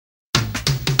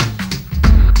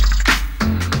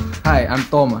Hi, I'm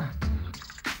Toma.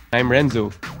 I'm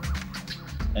Renzo.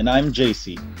 And I'm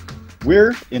JC.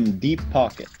 We're in Deep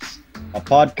Pockets, a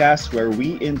podcast where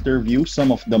we interview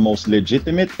some of the most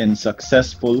legitimate and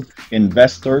successful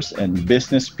investors and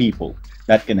business people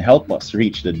that can help us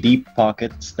reach the deep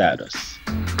pocket status.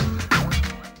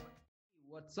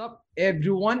 What's up,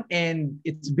 everyone? And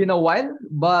it's been a while,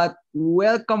 but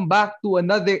welcome back to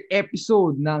another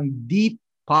episode ng Deep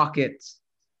Pockets.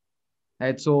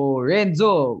 Right, so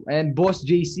Renzo and Boss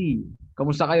JC,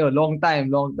 kamusta kayo? Long time,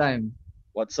 long time.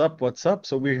 What's up? What's up?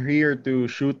 So we're here to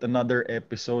shoot another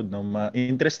episode. No?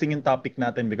 Interesting yung topic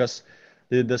natin because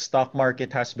the stock market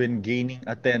has been gaining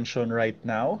attention right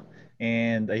now.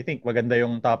 And I think maganda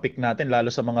yung topic natin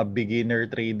lalo sa mga beginner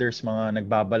traders, mga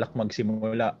nagbabalak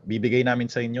magsimula. Bibigay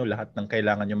namin sa inyo lahat ng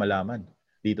kailangan nyo malaman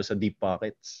dito sa Deep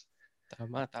Pockets.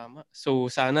 Tama. So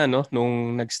sana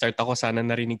nung nag-start ako, sana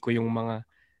narinig ko yung mga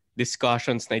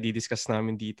discussions na i-discuss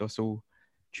namin dito. So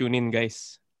tune in,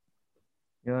 guys.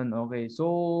 Yun, okay.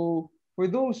 So, for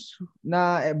those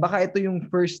na baka ito yung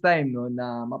first time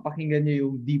na mapakinggan niyo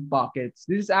yung Deep Pockets.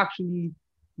 This is actually,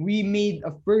 we made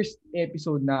a first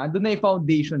episode na andun na yung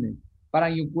foundation eh.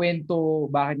 Parang yung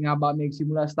kwento, bakit nga ba may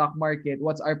simula stock market,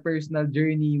 what's our personal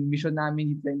journey, yung mission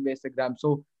namin dito sa Investagram.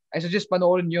 So, I suggest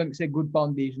panoorin yun kasi good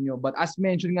foundation yun. But as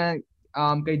mentioned nga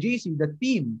kay JC, the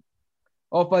theme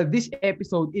of this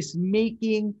episode is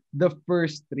making the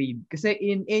first trade. Kasi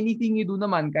in anything you do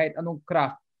naman, kahit anong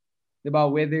craft, diba?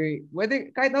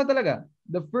 Whether kahit ano talaga,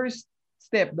 the first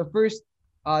step, the first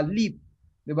leap,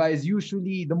 diba, is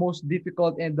usually the most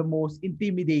difficult and the most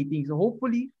intimidating. So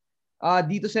hopefully,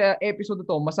 dito sa episode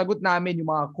na to, masagot namin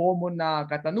yung mga common na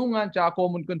katanungan tsaka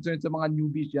common concerns sa mga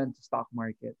newbies dyan sa stock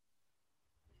market.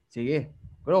 Sige.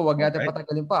 Pero wag natin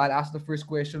patagalin pa. I'll ask the first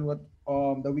question what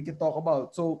that we can talk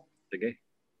about. So, sige.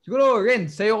 Siguro, Ren,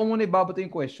 sa'yo ko muna ibabato yung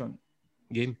question.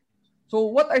 Game. So,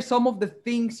 what are some of the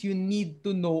things you need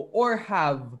to know or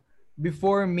have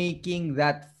before making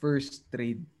that first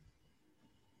trade?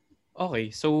 Okay,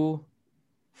 so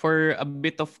for a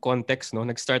bit of context,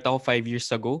 nag-start ako 5 years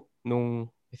ago nung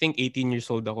I think 18 years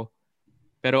old ako.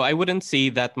 Pero I wouldn't say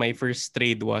that my first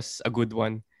trade was a good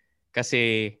one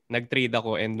kasi nag-trade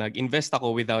ako and nag-invest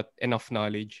ako without enough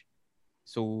knowledge.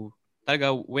 So,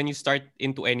 talaga, when you start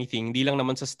into anything, hindi lang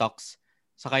naman sa stocks,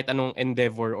 sa kahit anong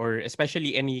endeavor or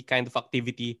especially any kind of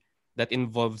activity that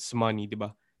involves money, di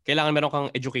ba? Kailangan meron kang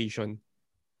education.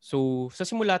 So, sa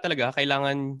simula talaga,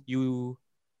 kailangan you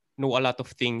know a lot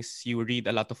of things, you read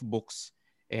a lot of books.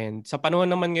 And sa panahon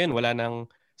naman ngayon, wala nang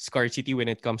scarcity when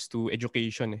it comes to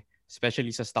education,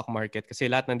 especially sa stock market. Kasi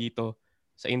lahat nandito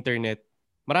sa internet,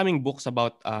 maraming books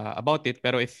about it,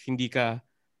 pero if hindi ka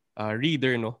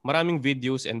reader, maraming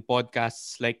videos and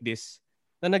podcasts like this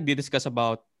na nagdi-discuss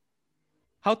about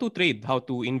how to trade, how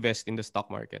to invest in the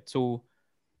stock market. So,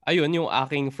 ayun, yung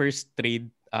aking first trade,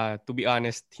 to be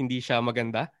honest, hindi siya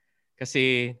maganda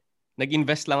kasi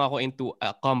nag-invest lang ako into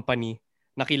a company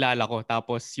na kilala ko.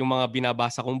 Tapos, yung mga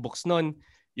binabasa kong books nun,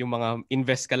 yung mga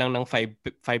invest ka lang ng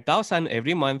 5,000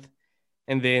 every month.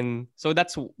 And then, so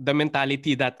that's the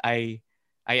mentality that I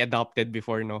adopted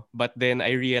before, But then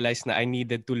I realized na I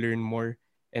needed to learn more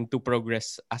and to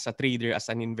progress as a trader, as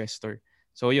an investor.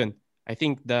 So yun, I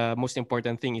think the most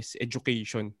important thing is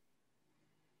education.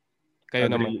 Kayo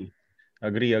naman.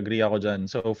 Agree ako dyan.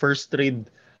 So first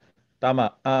trade,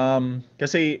 tama.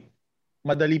 Kasi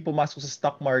madali pumasok sa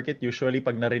stock market usually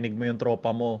pag narinig mo yung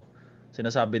tropa mo.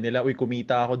 Sinasabi nila, uy,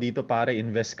 kumita ako dito pare,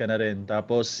 invest ka na rin.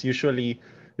 Tapos usually,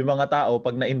 yung mga tao,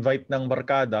 pag na-invite ng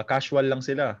barkada, casual lang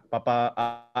sila.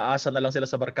 Aasa na lang sila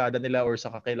sa barkada nila or sa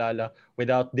kakilala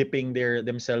without dipping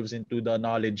themselves into the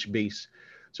knowledge base.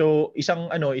 So,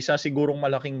 isa sigurong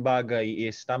malaking bagay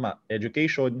is, tama,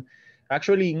 education.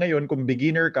 Actually, ngayon, kung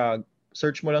beginner ka,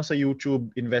 search mo lang sa YouTube,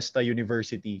 Investa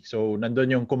University. So,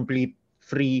 nandun yung complete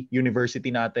free university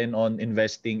natin on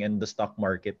investing in the stock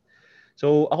market.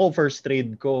 So, ako, first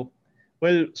trade ko,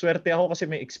 well, swerte ako kasi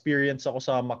may experience ako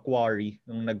sa Macquarie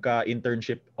nung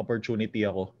nagka-internship opportunity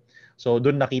ako. So,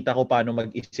 doon nakita ko paano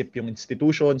mag-isip yung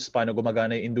institutions, paano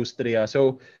gumagana yung industriya.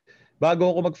 So, bago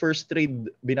ako mag-first trade,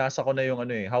 binasa ko na yung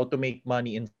how to make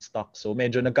money in stock. So,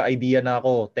 medyo nagka-idea na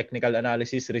ako, technical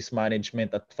analysis, risk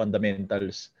management, at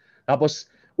fundamentals. Tapos,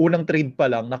 unang trade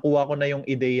pa lang, nakuha ko na yung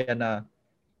ideya na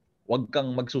wag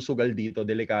kang magsusugal dito,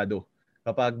 delikado.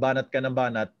 Kapag banat ka ng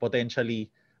banat, potentially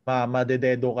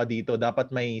madededo ka dito, dapat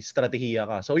may strategiya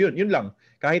ka. So yun lang.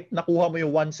 Kahit nakuha mo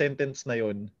yung one sentence na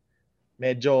yun,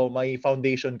 medyo may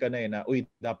foundation ka na na, uy,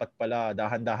 dapat pala,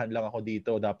 dahan-dahan lang ako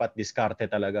dito, dapat diskarte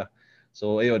talaga.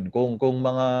 So ayun, kung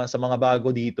sa mga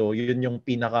bago dito, yun yung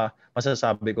pinaka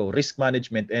masasabi ko, risk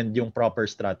management and yung proper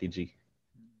strategy.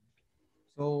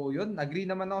 So, yun, agree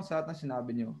naman ako sa lahat ng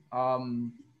sinabi nyo.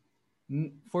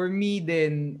 For me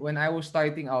then, when I was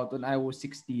starting out, when I was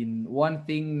 16, one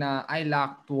thing na I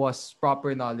lacked was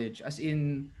proper knowledge. As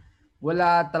in,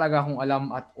 wala talaga akong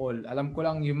alam at all. Alam ko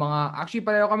lang yung mga, actually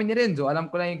pareho kami ni Renzo, alam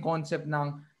ko lang yung concept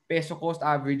ng peso cost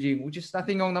averaging, which is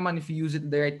nothing wrong naman if you use it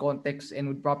in the right context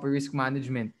and with proper risk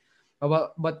management.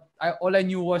 But all I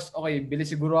knew was, okay, bili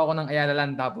siguro ako ng Ayala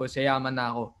Land tapos yayaman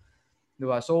na ako.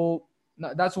 Diba? So,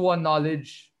 that's one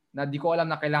knowledge na di ko alam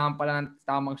na kailangan pala ng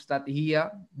tamang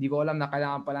strategiya, di ko alam na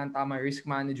kailangan pala ng tamang risk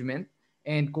management,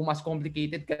 and kung mas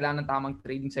complicated, kailangan ng tamang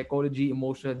trading psychology,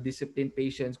 emotional discipline,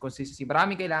 patience, consistency.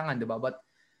 Maraming kailangan, di ba? But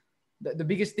the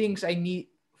biggest things I need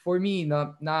for me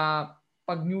na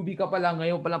pag newbie ka pa lang,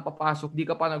 ngayon pa lang papasok, di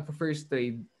ka pa nag-first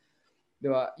trade, di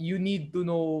ba? You need to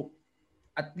know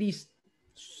at least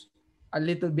a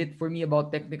little bit for me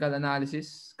about technical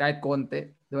analysis, kahit konti.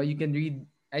 Di ba? You can read.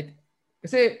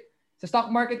 Kasi sa stock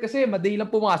market kasi, madali lang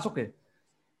pumasok eh.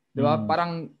 Di ba?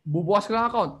 Parang bubukas ka ng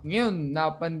account. Ngayon, na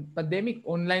pandemic,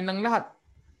 online lang lahat.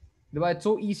 Di ba? It's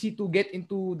so easy to get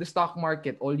into the stock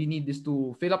market. All you need is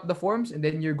to fill up the forms and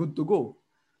then you're good to go.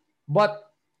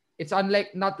 But it's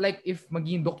not like if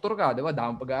maging doktor ka, di ba?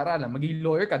 Daming pag-aaralan. Maging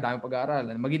lawyer ka, daming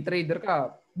pag-aaralan. Maging trader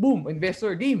ka, boom,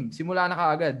 investor, game. Simula na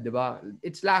kaagad, di ba?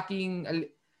 It's lacking,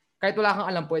 kahit wala kang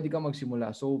alam, pwede ka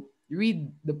magsimula. So,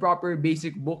 read the proper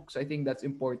basic books. I think that's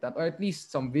important. Or at least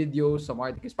some videos, some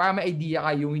articles. Para may idea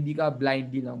ka yung hindi ka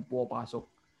blindly lang pupasok.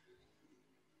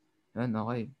 Yan,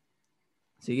 okay.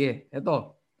 Sige,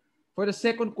 eto. For the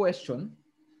second question,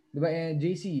 di ba,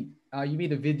 JC, you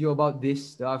made a video about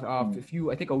this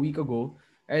I think a week ago.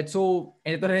 And so,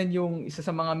 ito rin yung isa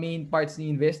sa mga main parts ni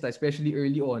Investa, especially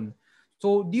early on.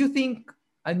 So, do you think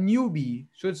a newbie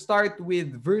should start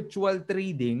with virtual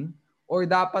trading or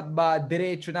dapat ba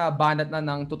diretso na banat na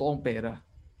ng totoong pera?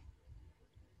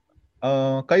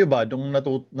 Kayo ba, nung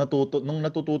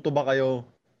natututo ba kayo,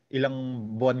 ilang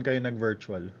buwan kayo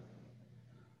nag-virtual?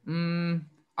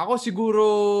 Ako siguro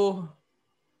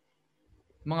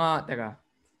March,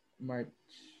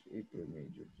 April, May,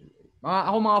 June, July.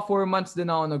 Ako mga 4 months din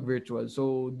ako nag-virtual.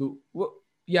 So,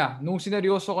 nung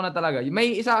sineryoso ko na talaga.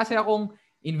 May isa kasi akong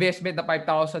investment na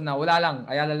 5,000 na wala lang.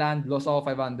 Ayala Land, loss ako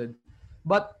 500.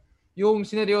 But, yung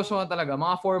sineryoso na talaga,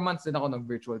 mga 4 months din ako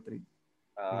nag-virtual trade.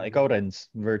 Ikaw,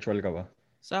 Renz, virtual ka ba?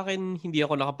 Sa akin, hindi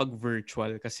ako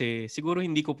nakapag-virtual kasi siguro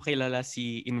hindi ko pa kilala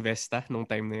si Investa nung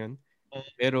time na yun.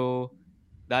 Pero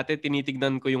dati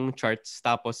tinitignan ko yung charts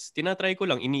tapos tinatry ko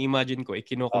lang, ini-imagine ko,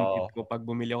 kino-compute ko pag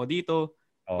bumili ako dito,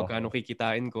 pagkano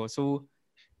kikitain ko. So,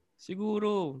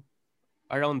 siguro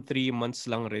around 3 months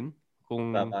lang rin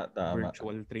kung tama.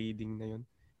 virtual trading na yun.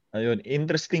 Ayun,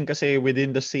 interesting kasi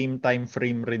within the same time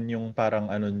frame rin yung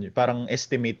parang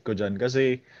estimate ko diyan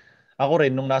kasi ako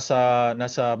rin nung nasa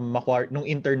Macquarie, nung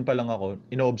intern pa lang ako,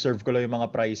 ino-observe ko lang yung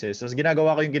mga prices. Tapos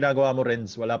ginagawa ko yung ginagawa mo,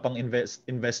 Renz. Wala pang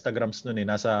Investagrams noon eh.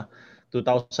 Nasa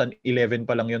 2011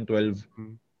 pa lang yung 12.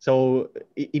 So,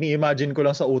 ini-imagine ko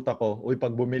lang sa utak ko,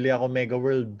 pag bumili ako Mega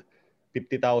World,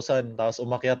 50,000, tapos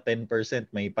umakyat 10%,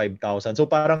 may 5,000. So,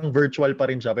 parang virtual pa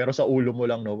rin siya, pero sa ulo mo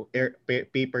lang, no?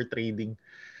 Paper trading.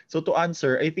 So, to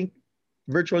answer, I think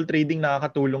virtual trading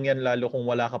nakakatulong yan lalo kung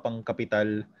wala ka pang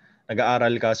kapital,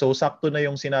 nag-aaral ka. So, sakto na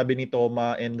yung sinabi ni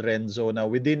Toma and Renzo na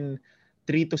within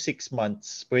 3 to 6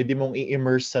 months, pwede mong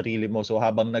i-immerse sarili mo. So,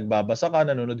 habang nagbabasa ka,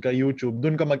 nanonood ka YouTube,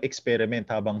 dun ka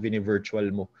mag-experiment habang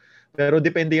vini-virtual mo. Pero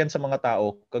depende yan sa mga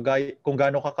tao, kung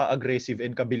gaano ka ka-aggressive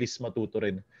and kabilis matuto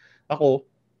rin. Ako,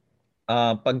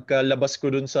 pagkalabas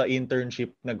ko dun sa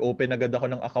internship, nag-open agad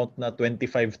ako ng account na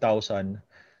 25,000.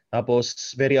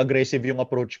 Tapos, very aggressive yung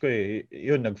approach ko eh.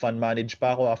 Yun, nag-fund manage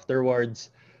pa ako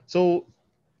afterwards. So,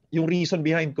 yung reason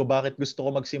behind ko bakit gusto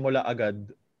ko magsimula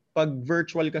agad, pag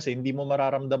virtual kasi, hindi mo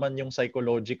mararamdaman yung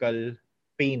psychological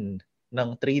pain ng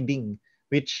trading,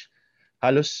 which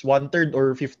halos 1/3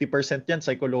 or 50% yan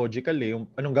psychological eh. Yung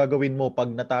anong gagawin mo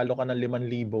pag natalo ka ng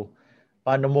 5,000?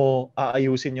 Paano mo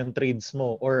aayusin yung trades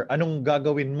mo? Or anong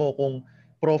gagawin mo kung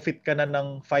profit ka na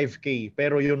ng 5K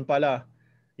pero yun pala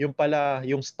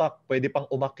yung stock pwede pang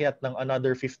umakyat ng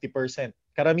another 50%.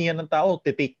 Karamihan ng tao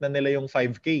titake na nila yung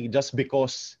 5K just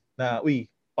because na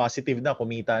positive na,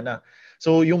 kumita na.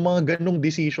 So yung mga ganong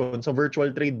decision sa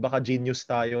virtual trade baka genius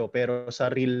tayo pero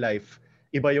sa real life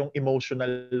iba yung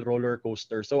emotional roller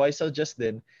coaster. So I suggest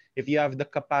then if you have the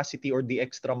capacity or the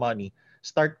extra money,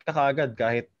 start ka kaagad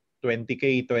kahit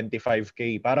 20K,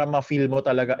 25K para ma-feel mo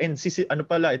talaga. And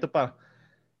ito pa,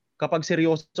 kapag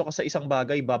seryoso ka sa isang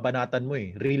bagay, babanatan mo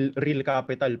eh. Real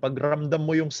capital. Pag ramdam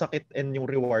mo yung sakit and yung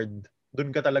reward,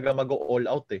 dun ka talaga mag-all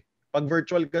out eh. Pag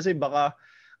virtual kasi baka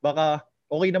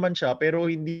okay naman siya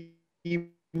pero hindi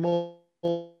mo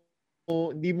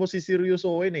hindi mo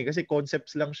siseryosohin eh kasi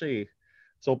concepts lang siya eh.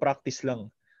 So practice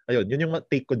lang. Ayun, yun yung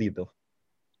take ko dito.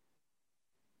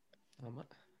 Tama.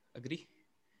 Agree.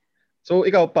 So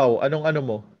ikaw Pau, anong ano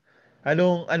mo?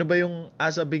 Ano ba yung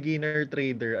as a beginner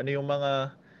trader, ano yung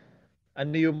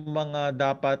mga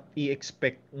dapat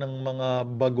i-expect ng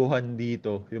mga baguhan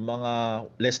dito? Yung mga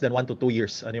less than 1 to 2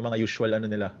 years, ano yung mga usual ano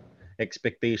nila?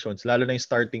 Expectations, lalo na yung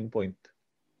starting point.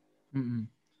 Mm-mm.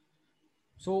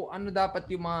 So, ano dapat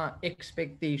yung mga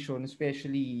expectation,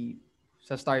 especially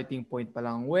sa starting point pa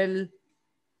lang? Well,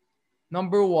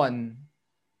 number one,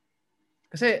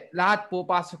 kasi lahat po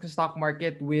pasok sa stock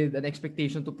market with an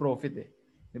expectation to profit eh.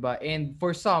 'Di ba? And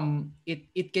for some,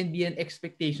 it can be an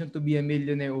expectation to be a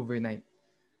millionaire overnight.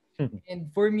 And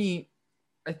for me,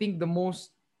 I think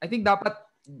dapat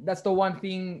that's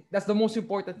the most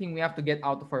important thing we have to get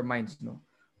out of our minds, no?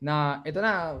 Na ito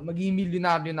na, magiging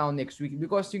milyonaryo na ako next week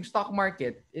because yung stock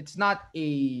market, it's not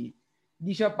hindi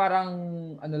siya parang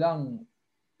ano lang,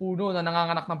 puno na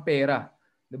nanganganak ng pera,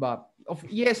 'di ba?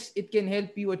 Yes, it can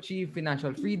help you achieve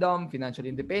financial freedom, financial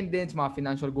independence, mga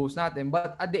financial goals natin,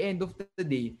 but at the end of the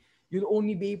day, you'll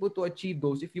only be able to achieve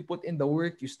those if you put in the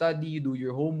work, you study, you do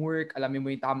your homework, alamin mo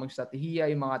yung tamang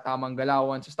strategiya, yung mga tamang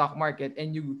galawan sa stock market,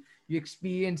 and you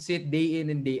experience it day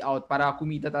in and day out para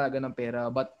kumita talaga ng pera.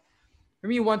 But for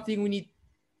me, one thing we need,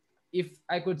 if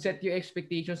I could set your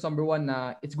expectations, number one,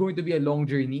 na it's going to be a long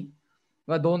journey.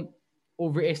 But don't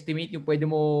overestimate yung pwede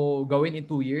mo gawin in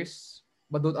 2 years.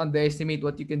 But don't underestimate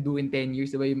what you can do in 10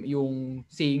 years. Diba yung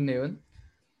saying na yun?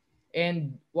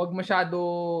 And wag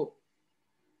masyado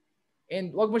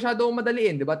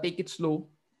madaliin, 'di ba? Take it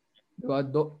slow. 'Di ba?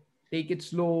 Take it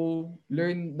slow,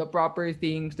 learn the proper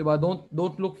things, 'di ba?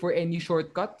 Don't look for any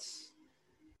shortcuts.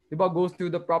 'Di ba? Go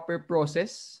through the proper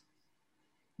process.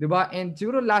 'Di ba? And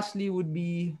siguro lastly would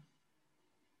be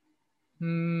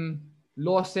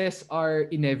losses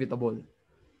are inevitable.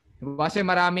 'Di ba? Kasi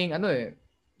maraming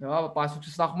papasok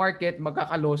sa stock market,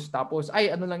 magkaka-loss, tapos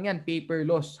ay ano lang yan, paper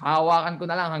loss. Hawakan ko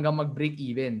na lang hanggang mag-break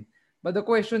even. But the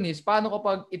question is, paano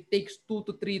kapag it takes 2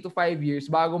 to 3 to 5 years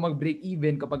bago mag-break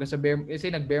even kapag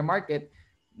nag-bear market,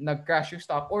 nag-crash yung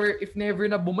stock, or if never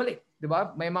na bumalik, di ba?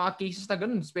 May mga cases na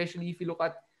ganun, especially if you look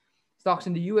at stocks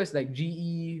in the US like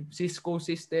GE, Cisco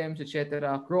Systems, etc.,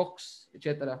 Crocs,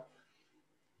 etc.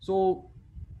 So,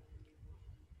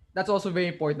 that's also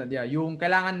very important. Yeah, yung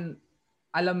kailangan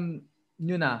alam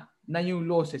nyo na yung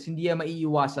losses, hindi yan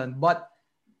maiiwasan, but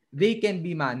they can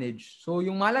be managed. So,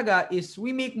 yung malaga is we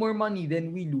make more money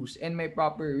than we lose and may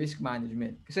proper risk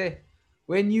management. Kasi,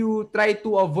 when you try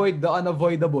to avoid the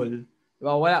unavoidable,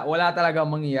 diba, wala talaga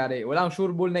mangyayari. Walang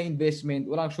sureball na investment,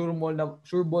 walang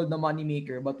sureball na money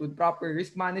maker, but with proper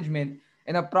risk management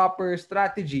and a proper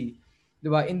strategy,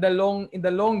 diba, in the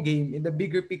long game, in the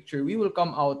bigger picture, we will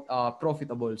come out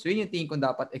profitable. So, yun yung tingin ko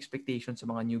dapat expectation sa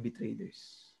mga newbie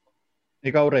traders.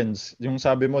 Ikaw, Renz, yung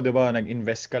sabi mo, 'di ba,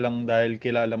 nag-invest ka lang dahil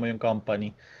kilala mo yung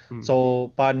company.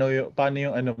 So, paano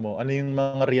yung ano mo? Ano yung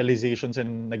mga realizations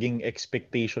and naging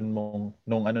expectation mo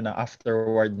nung ano na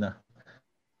afterward na?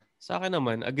 Sa akin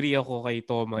naman, agree ako kay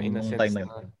Toma in a Nung sense time na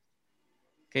na yun.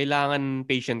 kailangan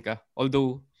patient ka.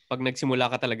 Although, pag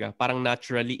nagsimula ka talaga, parang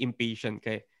naturally impatient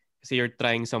ka eh. Kasi you're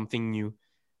trying something new.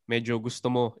 Medyo gusto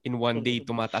mo in one day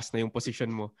tumataas na yung position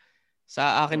mo.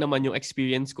 Sa akin naman, yung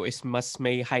experience ko is mas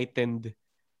may heightened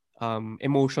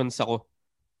emotions ako.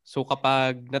 So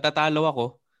kapag natatalo ako,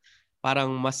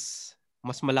 parang mas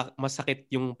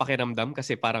sakit yung pakiramdam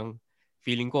kasi parang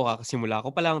feeling ko kakasimula ko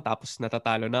pa lang tapos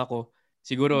natatalo na ako.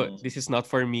 Siguro this is not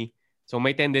for me. So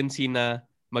may tendency na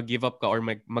mag-give up ka or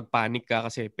mag-panic ka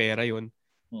kasi pera yun.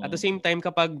 At the same time,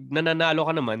 kapag nananalo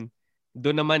ka naman,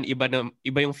 doon naman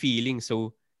iba yung feeling.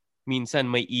 So minsan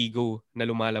may ego na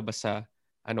lumalabas sa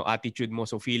attitude mo.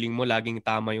 So feeling mo laging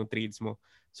tama yung trades mo.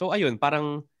 So ayun,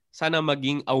 parang sana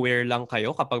maging aware lang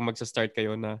kayo kapag magsa-start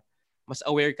kayo na mas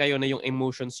aware kayo na yung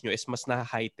emotions nyo is mas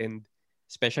na-heightened.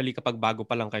 Especially kapag bago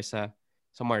pa lang kayo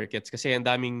sa markets. Kasi ang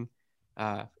daming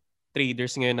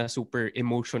traders ngayon na super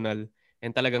emotional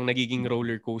and talagang nagiging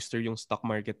roller coaster yung stock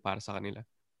market para sa kanila.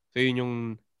 So yun yung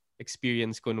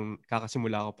experience ko nung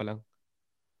kakasimula ko pa lang.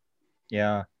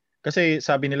 Yeah. Kasi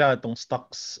sabi nila itong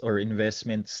stocks or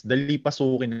investments, dali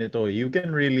pasukin nito. You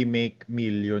can really make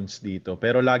millions dito.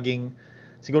 Pero laging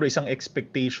siguro isang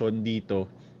expectation dito,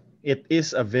 it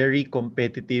is a very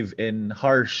competitive and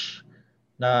harsh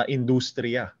na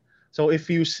industriya. So if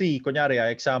you see, kunyari,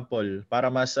 example, para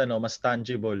mas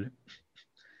tangible,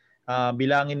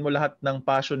 bilangin mo lahat ng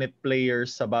passionate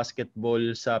players sa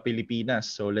basketball sa Pilipinas.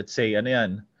 So let's say, ano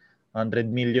yan,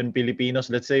 100 million Filipinos,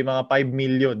 let's say mga 5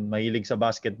 million mahilig sa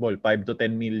basketball, 5 to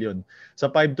 10 million. Sa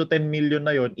 5 to 10 million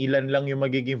na yon, ilan lang yung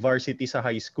magiging varsity sa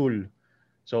high school.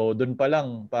 So doon pa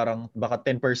lang parang baka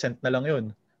 10% na lang yon.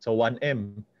 So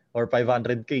 1M or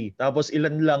 500k. Tapos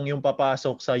ilan lang yung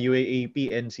papasok sa UAAP,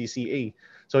 NCCA.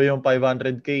 So yung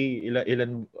 500k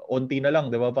ilan onti na lang,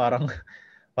 'di ba?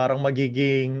 Parang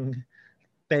magiging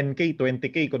 10k,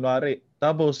 20k kunwari.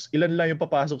 Tapos ilan lang yung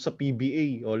papasok sa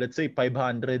PBA o let's say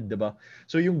 500, 'di ba?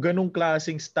 So yung ganung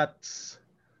klaseng stats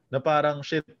na parang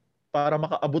shit para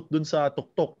makaabot dun sa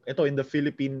tuktok. Ito in the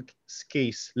Philippines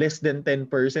case, less than 10%,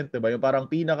 'di ba? Yung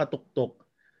parang pinakatuktok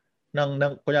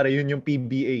ng kunyari yun yung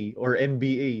PBA or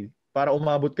NBA para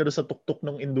umabot ka doon sa tuktok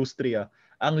ng industriya.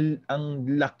 Ang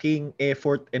laking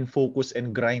effort and focus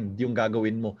and grind yung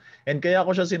gagawin mo. And kaya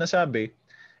ako siya sinasabi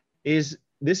is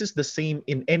this is the same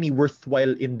in any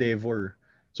worthwhile endeavor.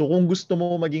 So kung gusto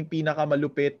mo maging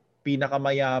pinakamalupit,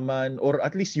 pinakamayaman, or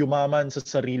at least yumaman sa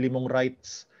sarili mong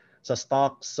rights, sa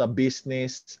stocks, sa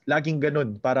business, laging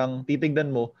ganun. Parang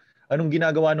titignan mo, anong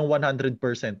ginagawa ng 100%,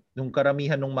 nung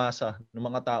karamihan ng masa, ng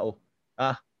mga tao.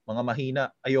 Mga mahina,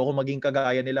 ayoko maging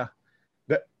kagaya nila.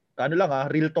 Ano lang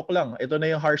real talk lang. Ito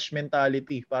na yung harsh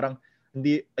mentality. Parang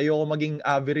hindi ayoko maging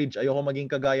average, ayoko maging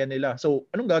kagaya nila. So,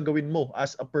 anong gagawin mo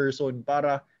as a person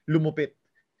para lumupit?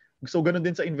 So, ganun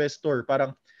din sa investor.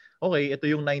 Parang, okay, ito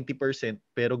yung 90%,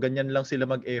 pero ganyan lang sila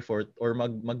mag-effort or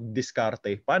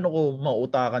mag-diskarte. Paano ko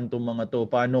mautakan tong mga to?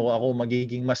 Paano ako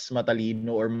magiging mas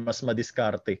matalino or mas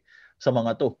madiskarte sa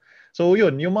mga to? So,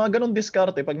 yun, yung mga ganun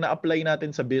diskarte, pag na-apply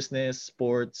natin sa business,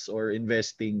 sports, or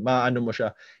investing, maano mo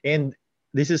siya. And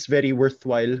this is very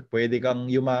worthwhile. Pwede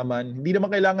kang yumaman. Hindi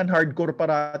naman kailangan hardcore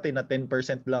parati na 10%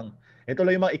 lang. Ito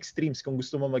lang yung mga extremes kung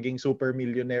gusto mo maging super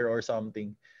millionaire or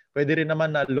something. Pwede rin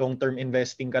naman na long-term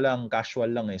investing ka lang,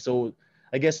 casual lang eh. So,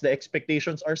 I guess the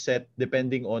expectations are set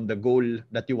depending on the goal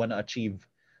that you wanna achieve.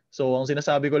 So, ang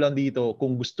sinasabi ko lang dito,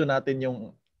 kung gusto natin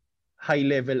yung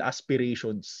high-level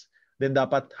aspirations, then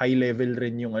dapat high-level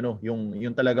rin yung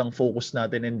yung talagang focus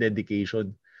natin and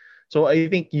dedication. So,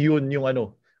 I think yun yung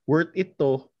worth it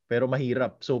to, pero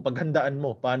mahirap. So, paghandaan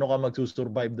mo, paano ka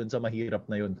magsusurvive dun sa mahirap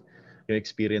na yun? Yung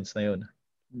experience na yun.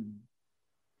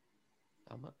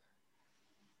 Tama.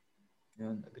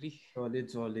 Yan. Agree.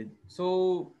 Solid.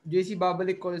 So, JC,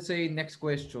 babalik ko sa next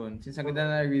question. Since ang ganda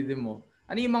na rhythm mo.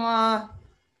 Ano yung mga,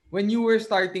 when you were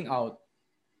starting out,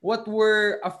 what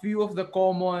were a few of the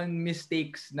common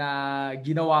mistakes na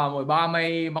ginawa mo? Baka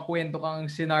may makwento kang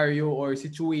scenario or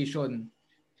situation.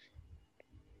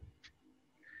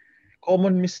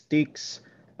 Common mistakes.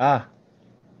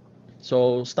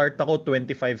 So, start ako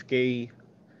 25k.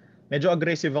 Medyo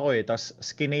aggressive ako eh. Tapos,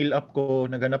 scale up ko.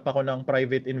 Naganap ako ng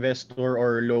private investor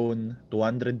or loan,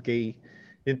 200k.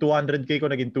 Yung 200k ko,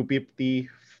 naging 250.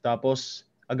 Tapos,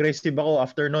 aggressive ako.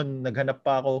 After nun, naghanap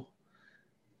pa ako.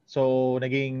 So,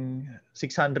 naging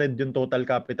 600 yung total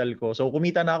capital ko. So,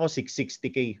 kumita na ako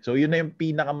 660k. So, yun na yung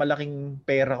pinakamalaking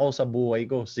pera ko sa buhay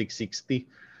ko, 660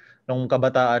 nung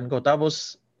kabataan ko.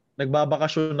 Tapos,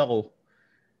 nagbabakasyon ako.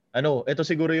 Ito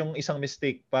siguro yung isang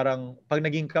mistake. Parang, pag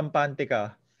naging kampante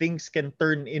ka, things can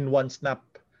turn in one snap.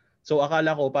 So,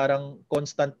 akala ko parang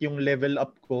constant yung level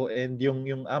up ko and yung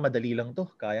madali lang to.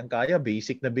 Kayang-kaya,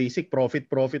 basic na basic,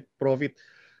 profit.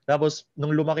 Tapos,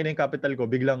 nung lumaki na yung capital ko,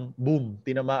 biglang, boom,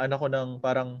 tinamaan ako ng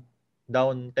parang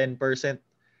down 10%.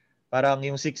 Parang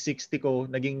yung 660 ko,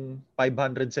 naging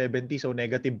 570. So,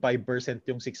 negative 5%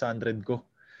 yung 600 ko.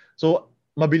 So,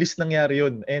 mabilis nangyari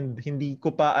yun. And hindi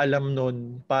ko pa alam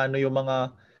nun paano yung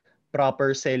mga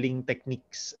proper selling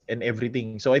techniques and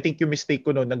everything. So, I think yung mistake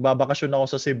ko nun, nagbabakasyon ako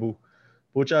sa Cebu.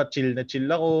 Pucha, chill na chill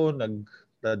ako,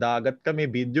 nagdadagat kami,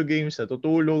 video games,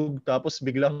 natutulog, tapos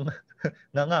biglang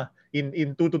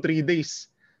in 2 to 3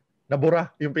 days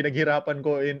nabura yung pinaghirapan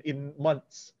ko in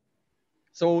months.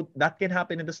 So that can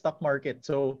happen in the stock market.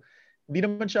 So hindi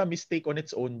naman siya mistake on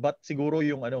its own, but siguro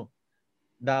yung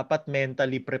dapat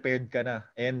mentally prepared ka na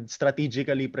and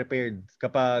strategically prepared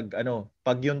kapag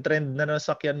pag yung trend na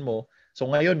nasakyan mo, so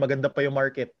ngayon maganda pa yung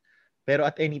market. Pero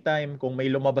at any time, kung may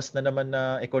lumabas na naman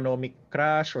na economic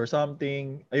crash or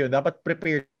something, ayun, dapat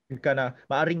prepared ka na.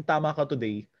 Maaring tama ka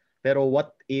today, pero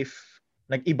what if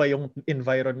nag-iba yung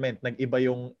environment, nag-iba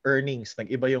yung earnings,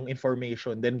 nag-iba yung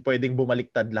information, then pwedeng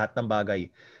bumaliktad lahat ng bagay.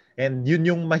 And yun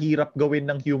yung mahirap gawin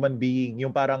ng human being.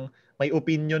 Yung parang may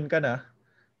opinion ka na,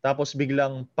 tapos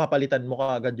biglang papalitan mo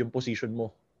kaagad yung position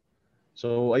mo.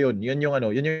 So ayun, yun yung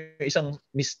isang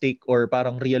mistake or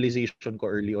parang realization ko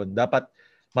early on. Dapat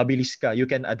mabilis ka, you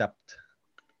can adapt.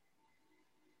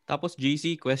 Tapos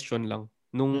JC, question lang.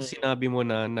 Nung sinabi mo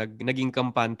na naging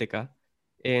kampante ka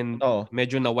and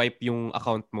medyo na-wipe yung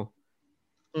account mo,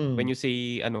 When you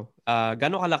say,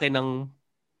 gano'ng kalaki ng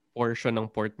portion ng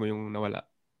port mo yung nawala?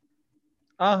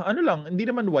 Ano lang, hindi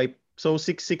naman wipe. So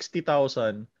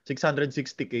 660,000,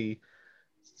 660K.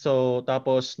 So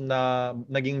tapos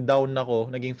naging down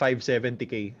ako, naging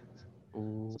 570K.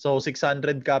 Ooh. So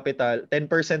 600 capital,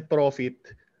 10% profit,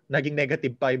 naging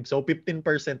 -5. So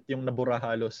 15% yung nabura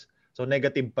halos. So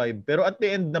 -5. Pero at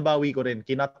the end nabawi ko rin,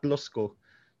 kinatlos ko.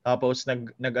 Tapos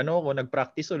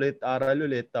nag-practice ulit, aral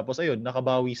ulit, tapos ayun,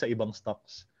 nakabawi sa ibang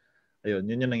stocks. Ayun,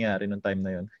 yun yung nangyari nung time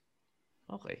na yun.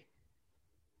 Okay.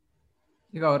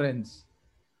 Ikaw, Renz.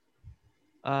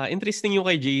 Interesting yung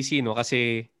kay JC, no?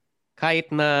 Kasi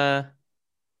kahit na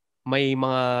may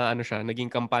mga naging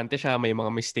kampante siya, may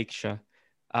mga mistakes siya.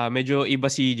 Medyo iba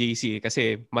si JC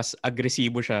kasi mas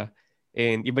agresibo siya.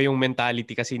 And iba yung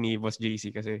mentality kasi ni Boss JC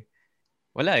kasi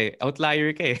wala outlier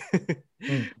ka eh.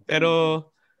 Pero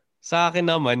sa akin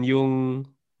naman, yung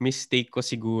mistake ko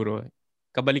siguro,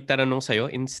 kabaliktaran nung sa'yo,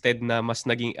 instead na mas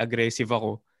naging aggressive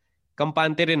ako,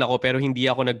 kampante rin ako pero hindi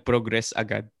ako nag-progress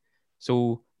agad.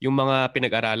 So, yung mga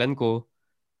pinag-aralan ko,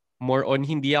 more on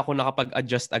hindi ako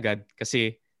nakapag-adjust agad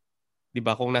kasi 'di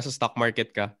ba kung nasa stock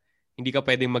market ka, hindi ka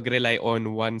pwedeng mag-rely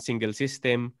on one single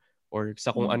system or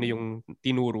sa kung ano yung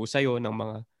tinuro sa ng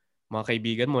mga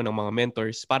kaibigan mo, ng mga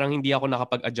mentors. Parang hindi ako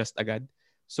nakapag-adjust agad.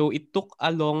 So it took a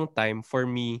long time for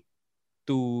me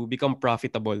to become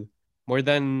profitable. More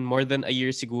than a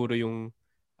year siguro yung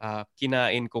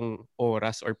kinain kong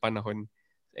oras or panahon.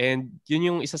 And yun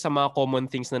yung isa sa mga common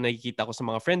things na nakikita ko sa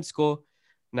mga friends ko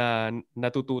na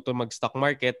natututo mag-stock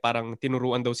market. Parang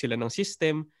tinuruan daw sila ng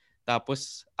system.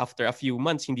 Tapos after a few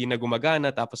months, hindi na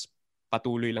gumagana. Tapos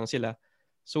patuloy lang sila.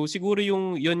 So siguro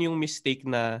yun yung mistake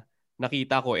na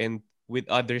nakita ko and with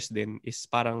others din is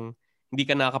parang hindi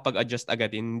ka nakakapag-adjust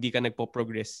agad and hindi ka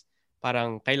nagpo-progress.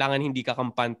 Parang kailangan hindi ka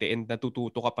kampante and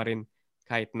natututo ka pa rin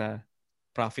kahit na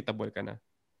profitable ka na.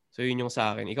 So yun yung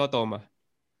sa akin. Ikaw, Toma?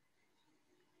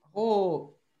 Ako,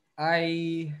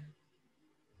 I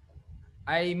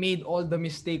made all the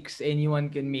mistakes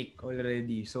anyone can make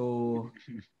already. So,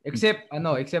 except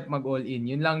mag all in.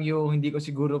 Yun lang yung hindi ko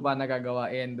siguro pa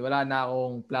nagagawa and wala na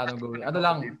akong plano gawin. Ano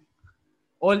lang,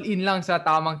 all in lang sa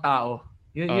tamang tao.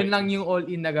 Yun lang yung all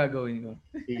in na gagawin ko.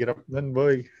 Hirap nun,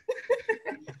 boy.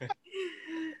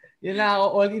 Yun lang ako,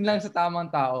 all in lang sa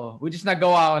tamang tao. Which is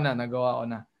nagawa ko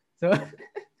na. So,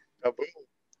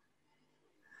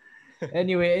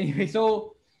 anyway,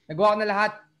 so, nagawa ko na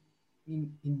lahat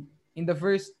in the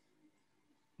first,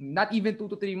 not even 2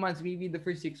 to 3 months, maybe the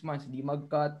first 6 months, di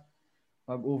mag-cut,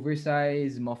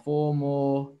 mag-oversize,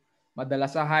 ma-FOMO, madala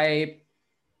sa hype,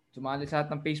 sumali sa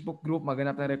lahat ng Facebook group,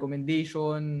 maghanap ng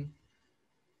recommendation,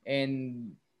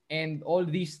 and all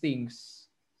these things.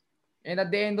 And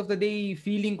at the end of the day,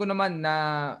 feeling ko naman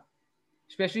na,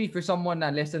 especially for someone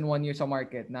na less than 1 year sa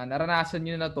market, na naranasan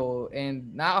nyo na to,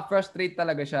 and nakaka-frustrate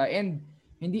talaga siya, and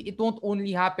it won't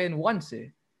only happen once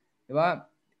Diba?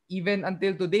 Even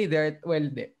until today,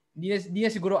 hindi na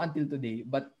siguro until today,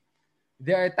 but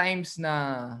there are times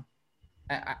na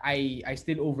I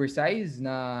still oversize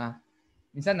na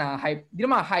minsan na hype, di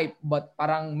naman hype, but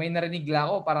parang may narinig lang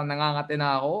ako, parang nangangate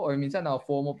na ako, or minsan na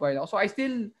FOMO pa rin ako. So I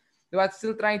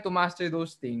still trying to master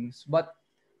those things, but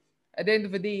at the end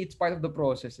of the day, it's part of the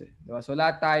process diba? So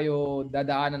lahat tayo,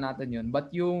 dadaanan natin yun.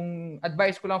 But yung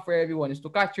advice ko lang for everyone is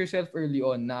to catch yourself early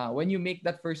on na when you make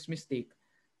that first mistake,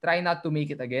 try not to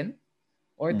make it again.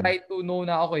 Or try to know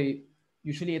na, okay,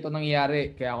 usually ito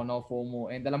nangyayari, kaya ako na-FOMO.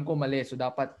 And alam ko mali, so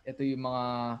dapat ito yung mga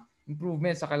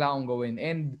improvements sa kailangan kong gawin.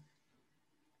 And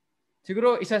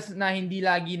siguro, isa na hindi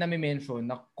lagi na-mention,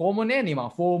 na common na yan,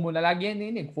 mga FOMO na lagi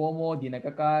yan, FOMO, di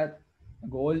nagka-cut,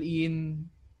 nag-all in,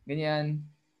 ganyan.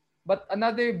 But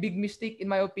another big mistake in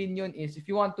my opinion is if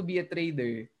you want to be a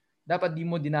trader, dapat di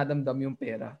mo dinadamdam yung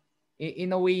pera.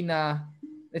 In a way na,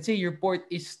 let's say your port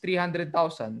is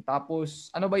 300,000, tapos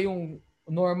ano ba yung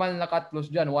normal na cut loss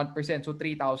dyan? 1%, so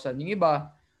 3,000. Yung iba,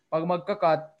 pag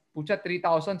magka-cut, putya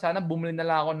 3,000, sana bumili na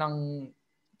lang ako ng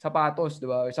sapatos, di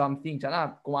ba? Or something.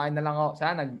 Sana kumain na lang ako.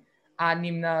 Sana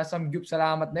nag-anim na samgyup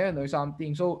salamat na yun or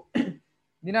something. So,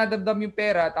 dinadamdam yung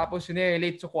pera tapos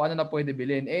sinirelate so kung ano na pwede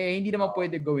bilhin. Hindi naman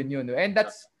pwede gawin yun. And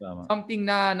that's something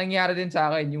na nangyari din sa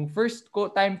akin. Yung first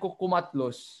time ko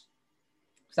kumatlos,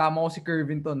 kasama ko si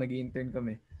Kervin to, nag-intern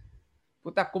kami.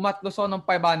 Puta, kumatlos ako ng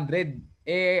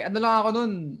 500. Ano lang ako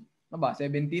nun? Ano ba?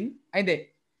 17? Ay, hindi.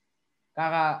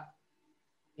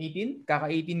 Kaka-18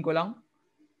 ko lang.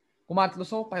 Kumatlos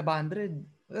ako,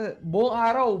 500. Buong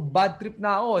araw, bad trip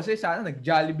na ako. Kasi sana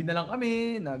nag-Jollibee na lang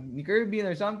kami, ni Kirby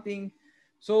or something.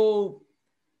 So,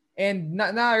 and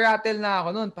na-rattle na ako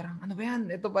noon. Parang, ano ba yan?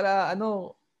 Ito pala,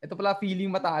 ito pala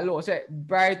feeling matalo. Kasi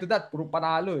prior to that, puro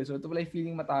panalo eh. So ito pala yung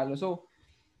feeling matalo. So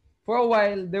for a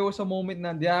while, there was a moment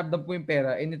na dinarabdam ko yung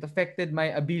pera and it affected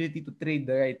my ability to trade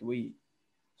the right way.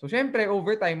 So syempre,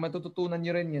 over time, matututunan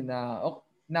nyo rin yun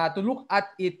na to look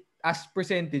at it as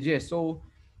percentages. So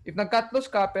if nag-cut loss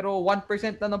ka pero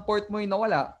 1% na ng port mo yung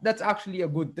nawala, that's actually a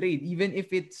good trade. Even if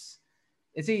it's,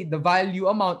 let's say, the value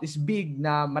amount is big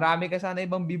na marami ka sana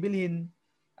ibang bibilhin,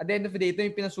 at the end of the day, ito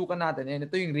yung pinasukan natin and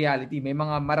ito yung reality. May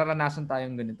mga mararanasan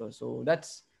tayong ganito. So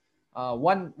that's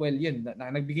yun,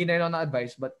 nagbigay na rin ako ng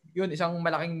advice, but yun, isang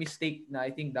malaking mistake na I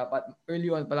think dapat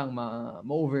early on pa lang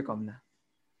ma-overcome na.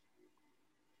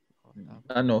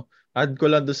 Add ko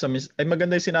lang doon sa ay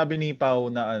maganda yung sinabi ni Pao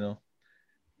na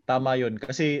tama yun.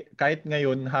 Kasi kahit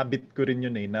ngayon, habit ko rin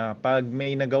yun na pag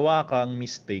may nagawa kang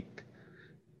mistake,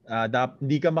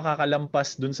 di ka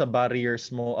makakalampas dun sa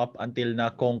barriers mo up until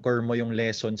na conquer mo yung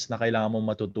lessons na kailangan mo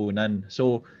matutunan.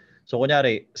 So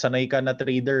kunyari, sanay ka na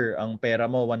trader, ang pera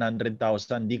mo 100,000,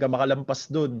 di ka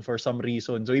makalampas dun for some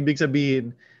reason. So ibig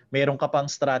sabihin, meron ka pang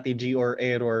strategy or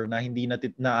error na hindi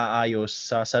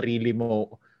naaayos sa sarili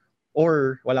mo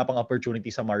or wala pang opportunity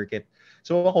sa market.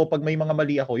 So ako, pag may mga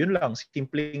mali ako, yun lang,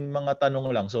 simpleng mga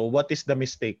tanong lang. So what is the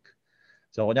mistake?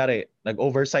 So kunyari,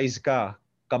 nag-oversize ka,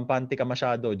 kampante ka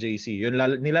masyado, JC. Yun,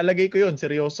 nilalagay ko yun,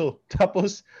 seryoso.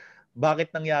 Tapos,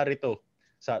 bakit nangyari to?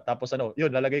 Tapos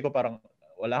yun, lalagay ko parang,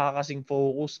 wala ka kasing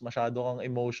focus, masyado kang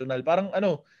emotional. Parang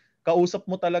kausap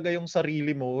mo talaga yung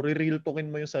sarili mo, re-real talkin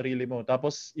mo yung sarili mo.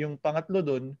 Tapos, yung pangatlo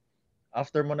dun,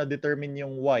 after mo na-determine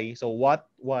yung why, so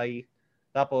what, why,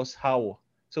 tapos how.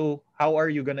 So, how are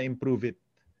you gonna improve it?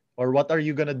 Or what are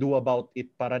you gonna do about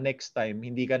it para next time,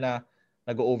 hindi ka na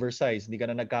nag-oversize, hindi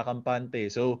ka na nagkakampante.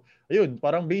 So, ayun,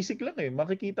 parang basic lang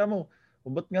makikita mo,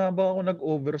 ba't nga ba ako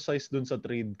nag-oversize dun sa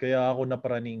trade? Kaya ako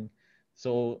napraning.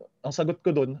 So, ang sagot ko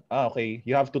dun, okay,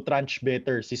 you have to tranche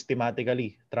better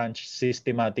systematically. Tranche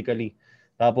systematically.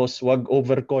 Tapos, wag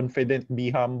overconfident,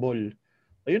 be humble.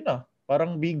 Ayun na,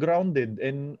 parang be grounded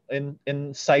and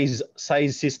size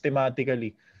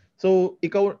systematically. So,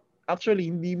 ikaw,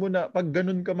 actually, hindi mo na, pag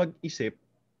ganun ka mag-isip,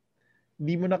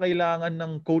 hindi mo na kailangan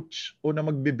ng coach o na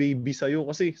magbe-baby sa'yo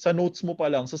kasi sa notes mo pa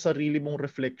lang, sa sarili mong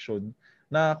reflection,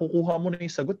 na kukuha mo na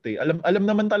yung sagot Alam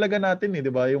naman talaga natin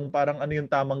 'di ba? Yung parang ano yung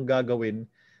tamang gagawin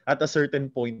at a certain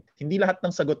point. Hindi lahat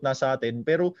ng sagot nasa atin,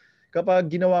 pero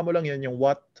kapag ginawa mo lang yan, yung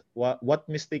what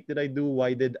mistake did I do?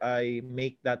 Why did I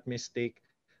make that mistake?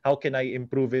 How can I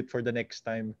improve it for the next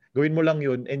time? Gawin mo lang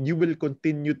yun and you will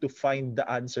continue to find the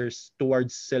answers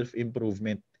towards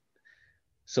self-improvement.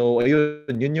 So,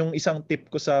 ayun, yun yung isang tip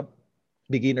ko sa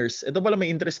beginners. Ito pala, may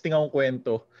interesting akong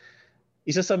kwento.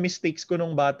 Isa sa mistakes ko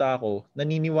nung bata ako,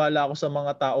 naniniwala ako sa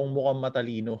mga taong mukhang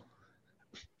matalino.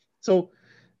 So,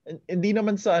 hindi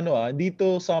naman sa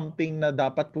dito something na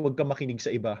dapat huwag ka makinig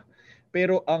sa iba.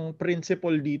 Pero ang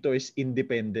principle dito is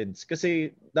independence.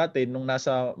 Kasi dati, nung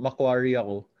nasa Macquarie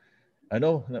ako,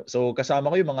 so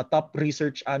kasama ko yung mga top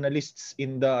research analysts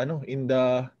in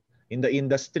the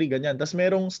industry, ganyan. Tapos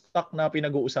merong stock na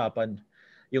pinag-uusapan.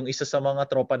 Yung isa sa mga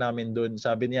tropa namin doon,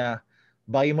 sabi niya,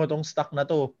 buy mo tong stock na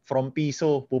to from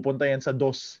piso, pupunta yan sa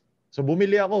dos. So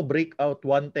bumili ako, breakout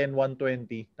 110,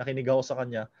 120. Nakinig ako sa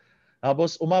kanya.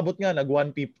 Tapos umabot nga, nag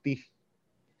 150.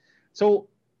 So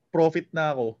profit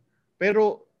na ako.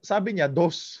 Pero sabi niya,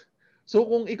 dos. So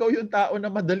kung ikaw yung tao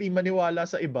na madali maniwala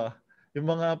sa iba,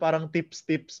 yung mga parang tips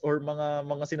or mga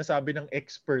sinasabi ng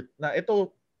expert na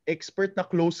ito, expert na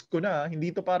close ko na, hindi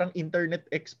to parang internet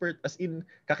expert, as in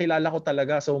kakilala ko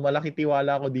talaga, so malaki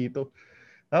tiwala ko dito.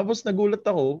 Tapos nagulat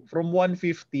ako, from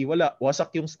 150, wala,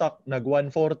 wasak yung stock, nag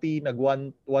 140, nag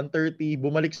 130,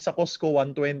 bumalik sa Costco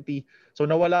 120. So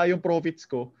nawala yung profits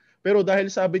ko. Pero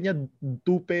dahil sabi niya 2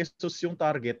 pesos yung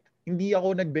target, hindi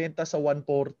ako nagbenta sa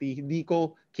 140, hindi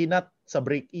ko kinat sa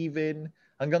break even,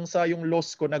 hanggang sa yung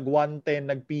loss ko nag 110,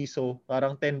 nagpiso,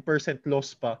 parang 10%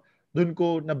 loss pa. Doon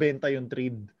ko nabenta yung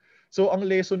trade. So ang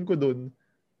lesson ko doon,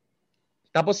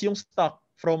 tapos yung stock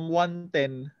from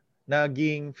 110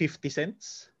 naging 50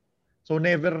 cents. So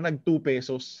never nag 2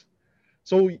 pesos.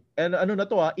 So ano na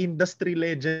to industry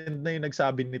legend na yung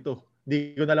nagsabi nito.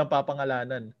 Hindi ko na lang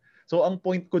papangalanan. So ang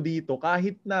point ko dito,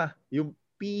 kahit na yung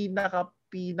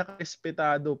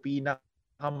pinaka-respetado,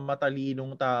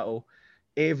 pinaka-matalinong tao,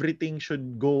 everything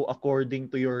should go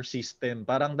according to your system.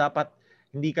 Parang dapat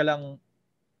hindi ka lang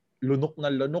lunok na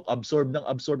lunok, absorb ng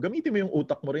absorb. Gamitin mo yung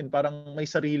utak mo rin. Parang may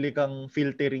sarili kang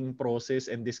filtering process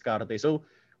and diskarte. So,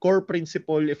 core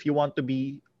principle if you want to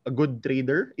be a good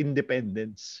trader,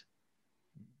 independence.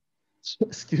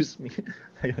 Excuse me.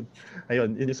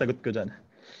 Ayun, yun yung sagot ko dyan.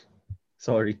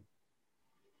 Sorry.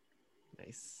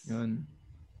 Nice. Yun.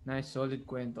 Nice, solid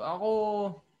kwento.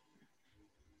 Ako,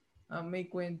 May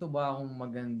kwento ba akong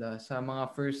maganda sa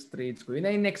mga first trades ko? Yun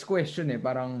na yung next question eh.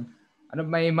 Parang,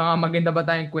 may mga maganda ba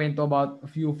tayong kwento about a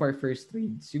few of our first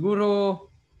trades? Siguro,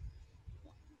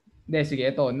 sige,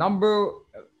 ito.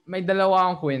 May dalawa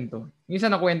akong kwento. Yung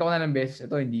isa nakwento ko na ng beses,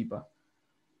 ito hindi pa.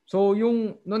 So,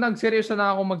 nung nagseryoso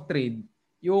na ako mag-trade,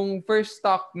 yung first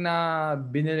stock na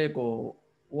binili ko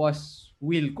was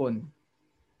Wilcon.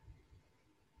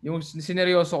 Yung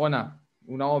sineryoso ko na.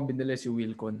 Una ko binili si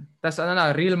Wilcon. Tapos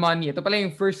real money. Ito pala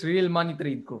yung first real money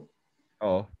trade ko.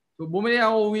 Oo. So, bumili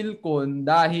ako Wilcon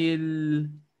dahil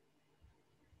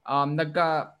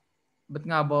ba't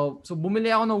nga ba? So, bumili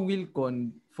ako ng Wilcon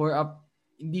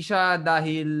hindi siya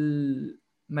dahil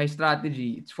may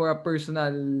strategy. It's for a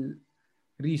personal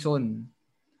reason.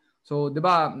 So, 'di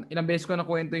ba, ilang beses ko na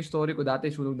kwento yung story ko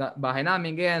dati, sunog na bahay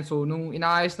namin, ganyan. So, nung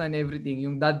inaayos na and everything,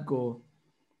 yung dad ko,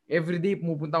 everyday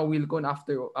pumupunta ako Wilcon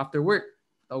after work.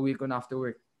 Wilcon after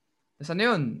work. Tapos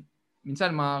yun?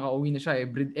 Minsan makaka-uwi na siya.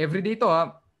 Everyday to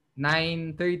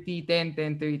 9:30, 10,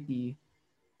 10:30.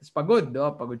 Tapos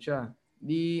pagod siya.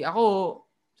 Di ako,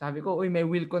 sabi ko, may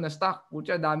Wilcon na stock.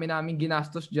 Putya, dami namin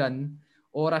ginastos dyan.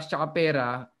 Oras tsaka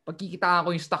pera. Pagkikitaan ko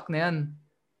yung stock na yan.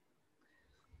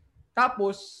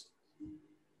 Tapos,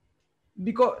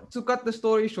 to cut the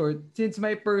story short, since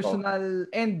my personal,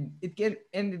 and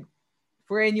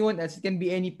for anyone else, it can be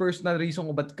any personal reason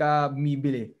kung ba't ka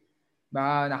bumibili.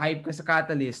 Baka na-hype ka sa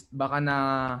Catalyst, baka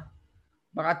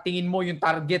tingin mo yung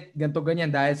target, ganito ganyan,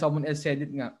 dahil someone else said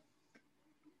it nga.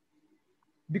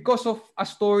 Because of a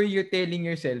story you're telling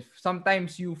yourself,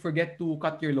 sometimes you forget to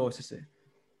cut your losses eh.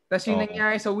 Tapos yung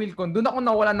nangyari sa Wilcon, doon ako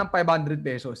nawalan ng 500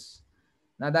 pesos.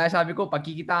 Na dahil sabi ko,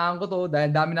 pagkikitaan ko to,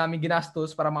 dahil dami namin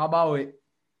ginastos para makabawi,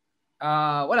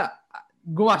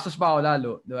 gumastos pa ako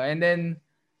lalo. Diba? And then,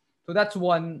 so that's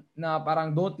one na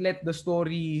parang don't let the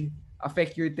story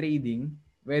affect your trading,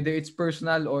 whether it's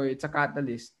personal or it's a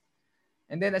catalyst.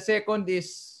 And then a second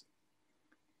is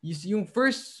yung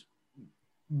first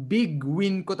big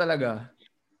win ko talaga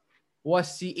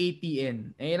was si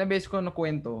ATN. Ilang beses ko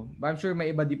nakwento. But I'm sure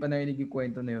may iba di pa narinig yung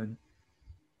kwento na yun.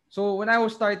 So when I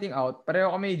was starting out,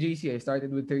 pareho kami JC, I started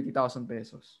with 30,000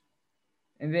 pesos.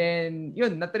 And then,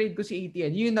 yun, na-trade ko si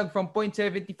ATN. Yun from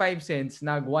 0.75 cents,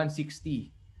 nag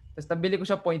 160. Tapos nabili ko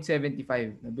siya 0.75.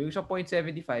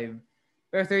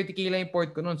 Pero 30k lang yung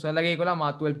port ko nun. So nalagay ko lang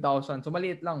mga 12,000. So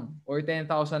maliit lang. Or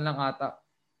 10,000 lang ata.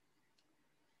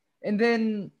 And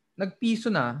then,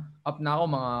 nagpiso na. Up na ako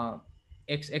mga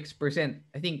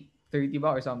XX%. I think 30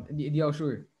 ba or something. Hindi ako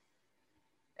sure.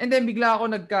 And then, bigla ako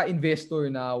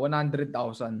nagka-investor na 100,000.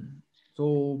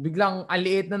 So, biglang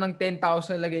aliit na ng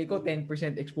 10,000 lagay ko.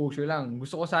 10% exposure lang.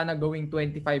 Gusto ko sana gawing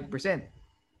 25%.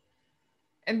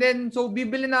 And then, so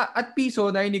bibili na at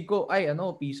piso, narinig ko,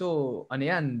 piso,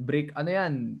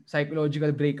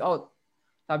 psychological breakout.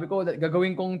 Sabi ko,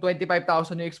 gagawin kong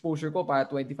 25,000 yung exposure ko para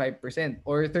 25%.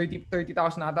 Or 30,000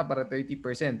 ata para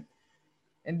 30%.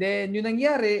 And then, yung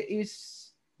nangyari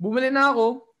is, bumili na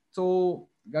ako. So,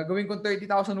 gagawin kong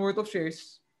 30,000 worth of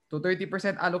shares. So,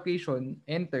 30% allocation,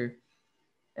 enter.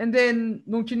 And then,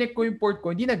 nung chinek ko yung port ko,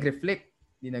 hindi nag-reflect.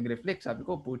 Sabi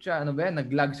ko, putya, ano ba yan?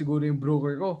 Nag-lag siguro yung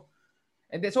broker ko.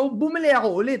 And then, so bumili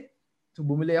ako ulit.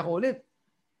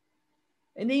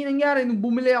 And then, yung nangyari, nung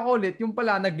bumili ako ulit, yung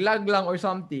pala, nag-lag lang or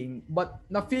something, but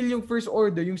na-fill yung first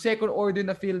order, yung second order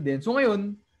na-fill din. So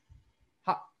ngayon,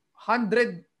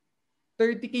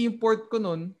 130k yung port ko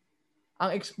nun,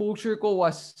 ang exposure ko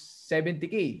was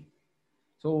 70k.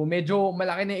 So medyo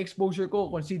malaki na yung exposure ko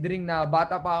considering na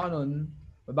bata pa ako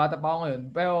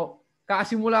ngayon. Pero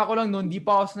kasimula ko lang nun, di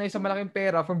pa ako sanay sa malaking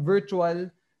pera from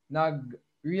virtual,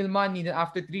 real money, then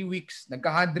after 3 weeks, nagka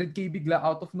 100k bigla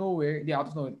out of nowhere,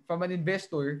 from an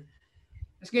investor.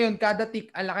 Tapos ngayon, kada tick,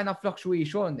 ang laki ng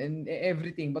fluctuation and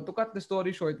everything. But to cut the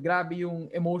story short, grabe yung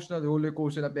emotional roller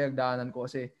coaster na pinagdaanan ko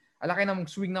kasi ang laki ng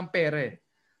swing ng pera eh.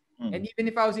 And even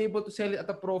if I was able to sell it at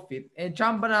a profit,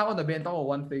 chamba na ako, nabenta ko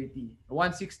 130.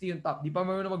 160 yung top. Di pa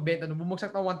marunong magbenta. Nung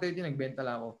bumagsak ng 130, nagbenta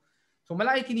lang ako. So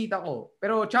malaki kinita ko.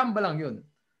 Pero chamba lang yun.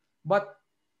 But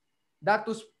that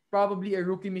was probably a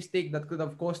rookie mistake that could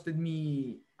have costed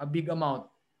me a big amount.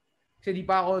 Kasi di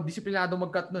pa ako disiplinado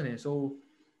mag-cut nun eh. So,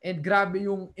 and grabe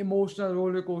yung emotional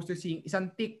roller coaster seeing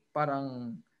isang tick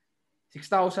parang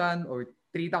 6,000 or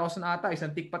 3,000 ata.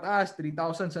 Isang tick pataas,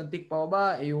 3,000, isang tick pa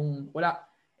ba.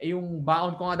 Yung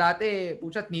baon ko nga dati,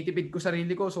 puchat, nitipid ko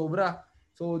sarili ko, sobra.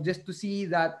 So, just to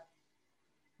see that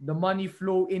the money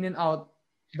flow in and out,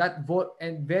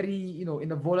 and very, in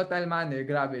a volatile manner,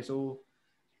 grabe. So,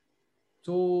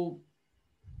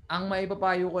 ang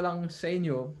maipapayo ko lang sa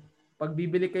inyo, pag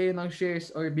bibili kayo ng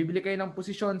shares or bibili kayo ng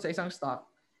posisyon sa isang stock,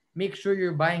 make sure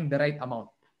you're buying the right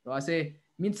amount. So, kasi,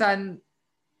 minsan,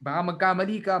 baka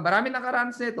magkamali ka. Marami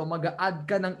nakaranas na ito, mag-add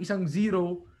ka ng isang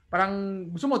zero, parang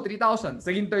gusto mo 3,000,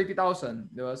 saging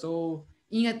 30,000. Di ba? So,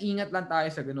 ingat-ingat lang tayo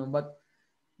sa ganun. But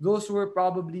those were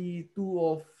probably two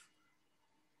of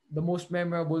the most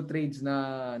memorable trades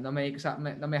na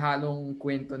may halong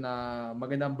kwento na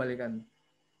magandang balikan.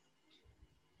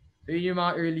 So, yun yung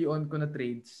mga early on ko na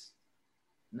trades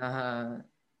na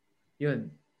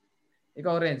yun.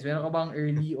 Ikaw, Renz, meron ka bang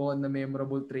early on na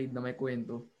memorable trade na may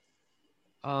kwento?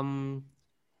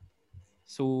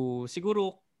 So,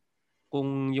 siguro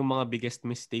kung yung mga biggest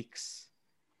mistakes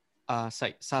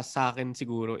sa akin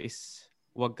siguro is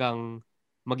wag kang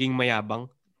maging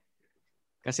mayabang.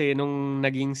 Kasi nung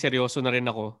naging seryoso na rin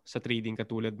ako sa trading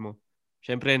katulad mo,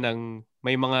 syempre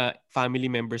may mga family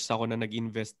members ako na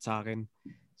nag-invest sa akin.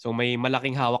 So may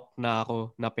malaking hawak na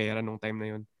ako na pera nung time na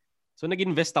yun. So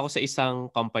nag-invest ako sa isang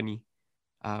company,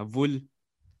 Wool,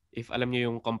 if alam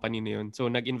niyo yung company na yun. So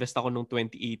nag-invest ako nung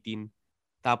 2018.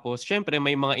 Tapos syempre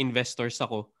may mga investors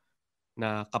ako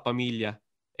na kapamilya.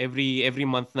 Every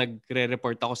month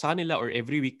nagre-report ako sa kanila or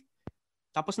every week.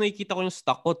 Tapos nakikita ko yung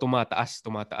stock ko tumataas.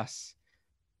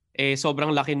 Sobrang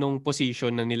laki nung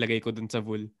position na nilagay ko dun sa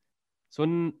Wool. So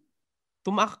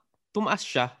tumaas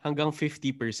siya hanggang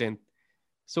 50%.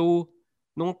 So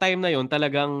nung time na yon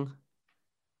talagang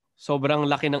sobrang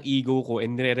laki ng ego ko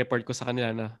and nire-report ko sa kanila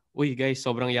na, uy guys,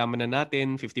 sobrang yaman na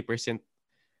natin, 50%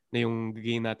 na yung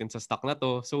gain natin sa stock na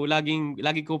to. So lagi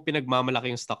ko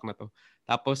pinagmamalaki yung stock na to.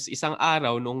 Tapos isang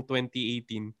araw noong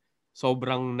 2018,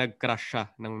 sobrang nag-crash siya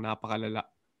ng napakalala.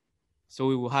 So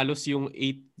halos yung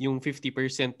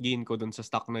 50% gain ko dun sa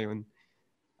stock na yun,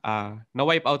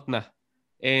 na-wipe out na.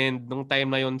 And nung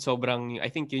time na yun, I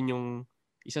think yun yung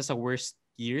isa sa worst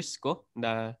years ko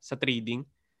na sa trading.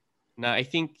 Na I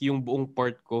think yung buong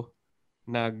port ko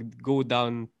nag-go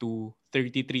down to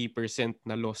 33%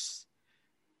 na loss.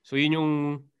 So yun yung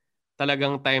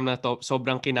talagang time na to,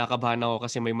 sobrang kinakabahan ako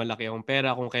kasi may malaki akong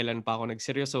pera. Kung kailan pa ako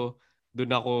nagseryoso,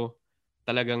 doon ako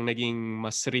talagang naging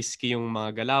mas risky yung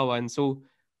mga galawan. So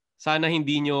sana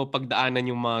hindi nyo pagdaanan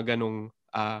yung mga ganong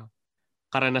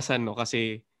karanasan, no?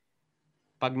 Kasi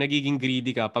pag nagiging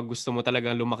greedy ka, pag gusto mo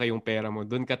talagang lumaki yung pera mo,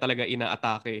 doon ka talaga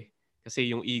inaatake. Kasi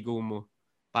yung ego mo,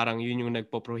 parang yun yung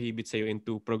nagpo-prohibit sa'yo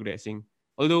into progressing.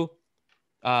 Although,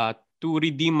 to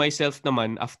redeem myself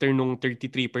naman after nung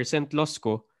 33% loss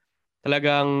ko,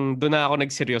 talagang doon na ako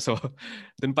nagseryoso.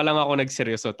 Doon pa lang ako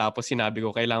nagseryoso. Tapos sinabi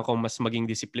ko, kailangan ko mas maging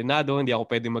disiplinado. Hindi ako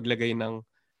pwede maglagay ng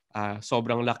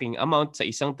sobrang laking amount sa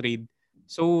isang trade.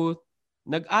 So,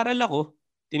 nag-aral ako.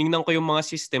 Tinignan ko yung mga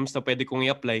systems na pwede kong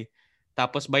i-apply.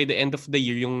 Tapos by the end of the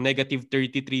year, yung negative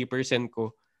 33%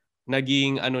 ko,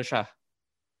 naging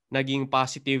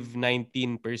positive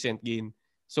 19% gain.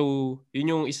 So,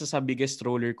 yun yung isa sa biggest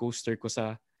roller coaster ko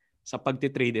sa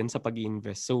pagtitrade and sa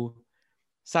pag-invest. So,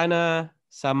 sana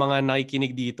sa mga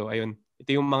nakikinig dito, ayun,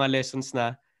 ito yung mga lessons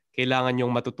na kailangan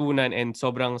nyong matutunan and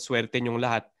sobrang swerte nyong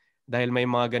lahat dahil may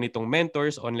mga ganitong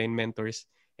mentors, online mentors,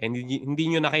 and hindi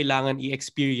nyo na kailangan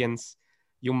i-experience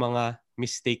yung mga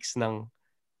mistakes ng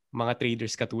mga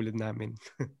traders katulad namin.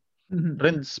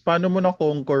 Renz, paano mo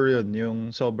na-conquer yun? Yung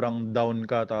sobrang down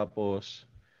ka tapos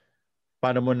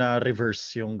paano mo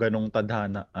na-reverse yung ganong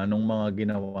tadhana? Anong mga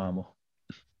ginawa mo?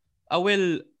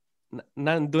 Well,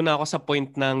 nandun ako sa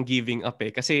point ng giving up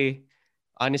eh. Kasi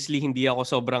honestly, hindi ako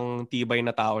sobrang tibay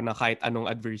na tao na kahit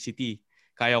anong adversity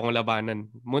kaya kong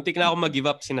labanan. Muntik na ako mag-give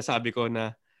up. Sinasabi ko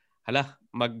na,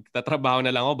 magtatrabaho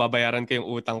na lang ako, babayaran ko yung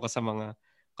utang ko sa mga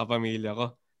kapamilya ko.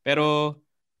 Pero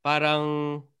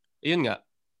parang, yun nga,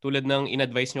 tulad ng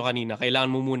in-advise nyo kanina, kailangan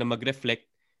mo muna mag-reflect.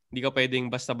 Hindi ka pwedeng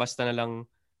basta-basta na lang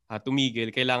tumigil.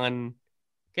 Kailangan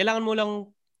mo lang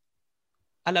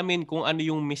alamin kung ano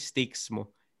yung mistakes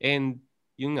mo. And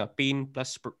yun nga, pain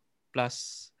plus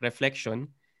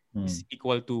reflection is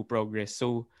equal to progress.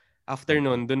 So after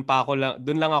nun, doon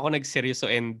lang ako nagseryoso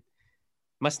and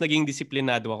mas naging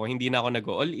disiplinado ako. Hindi na ako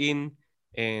nag-all in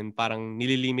and parang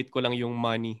nililimit ko lang yung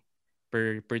money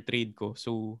per trade ko.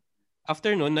 So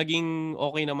after nun, naging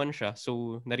okay naman siya.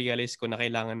 So na-realize ko na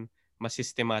kailangan mas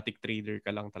systematic trader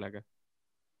ka lang talaga.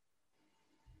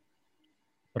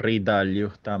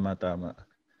 Value. Tama.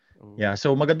 Yeah,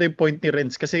 so maganda yung point ni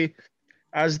Renz kasi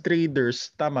as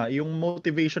traders, tama, yung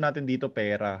motivation natin dito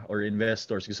pera or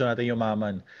investors, gusto natin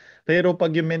yumaman. Pero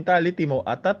pag yung mentality mo,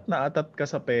 atat ka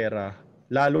sa pera,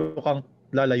 lalo kang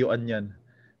lalayuan yan.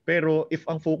 Pero if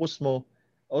ang focus mo,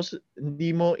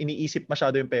 hindi mo iniisip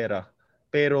masyado yung pera,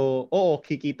 pero oo,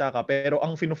 kikita ka, pero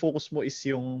ang fino-focus mo is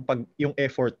yung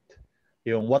effort.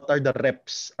 Yung what are the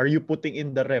reps? Are you putting in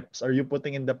the reps? Are you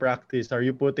putting in the practice? Are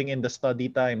you putting in the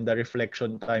study time, the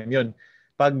reflection time? Yun.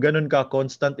 Pag ganun ka,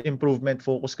 constant improvement,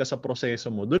 focus ka sa proseso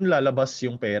mo, dun lalabas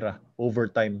yung pera over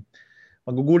time.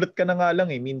 Magugulat ka na nga lang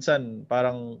minsan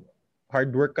parang hard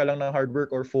work ka lang ng hard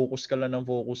work or focus ka lang ng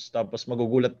focus, tapos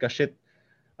magugulat ka, shit,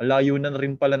 ang layo na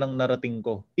rin pala ng narating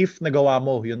ko if nagawa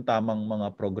mo yung tamang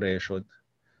mga progression.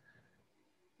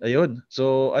 Ayun.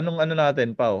 So, anong ano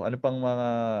natin, Pao? Ano pang mga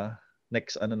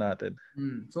next ano natin?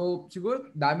 So, siguro,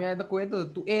 dami na kwento.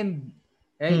 To end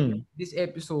Hmm. this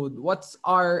episode, what's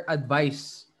our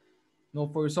advice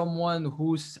for someone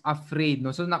who's afraid?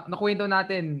 So, nakwento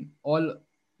natin all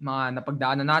mga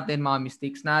napagdaanan natin, mga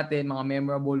mistakes natin, mga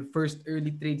memorable first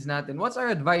early trades natin. What's our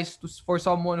advice for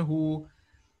someone who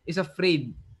is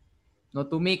afraid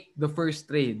to make the first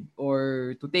trade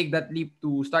or to take that leap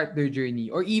to start their journey,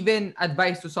 or even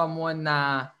advice to someone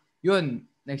na yun,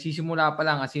 nagsisimula pa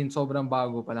lang, as in sobrang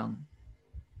bago pa lang?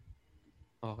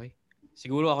 Okay.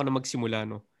 Siguro ako na magsimula,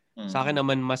 no? Sa akin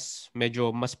naman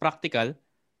medyo mas practical.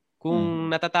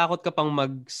 Kung natatakot ka pang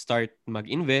mag-start,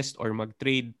 mag-invest or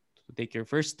mag-trade, to take your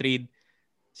first trade,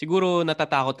 siguro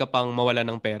natatakot ka pang mawala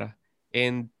ng pera.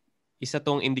 And isa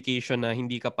tong indication na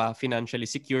hindi ka pa financially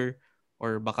secure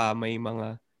or baka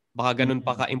ganun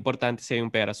pa ka-importante sa yung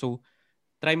pera. So,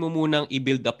 try mo munang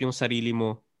i-build up yung sarili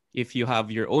mo. If you have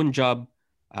your own job,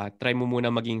 try mo muna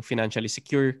maging financially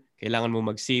secure. Kailangan mo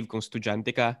mag-save kung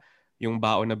estudyante ka, yung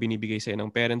baon na binibigay sa'yo ng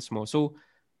parents mo. So,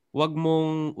 wag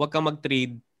kang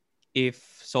mag-trade if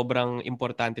sobrang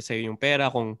importante sa'yo yung pera.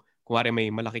 Kung kunwari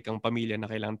may malaki kang pamilya na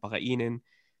kailangan pakainin,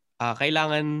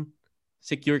 kailangan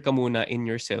secure ka muna in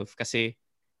yourself, kasi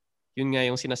yun nga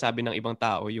yung sinasabi ng ibang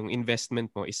tao, yung investment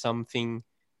mo is something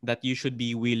that you should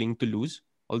be willing to lose.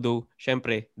 Although,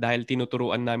 syempre, dahil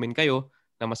tinuturuan namin kayo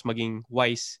na mas maging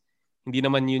wise, hindi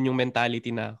naman yun yung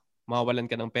mentality na mawawalan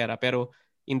ka ng pera. Pero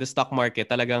in the stock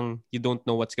market, talagang you don't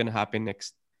know what's gonna happen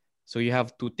next. So you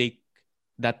have to take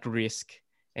that risk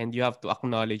and you have to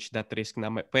acknowledge that risk na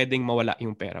pwedeng mawala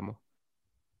yung pera mo.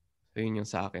 So yun yung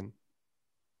sa akin.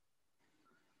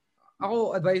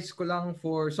 Ako, advice ko lang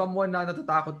for someone na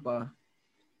natatakot pa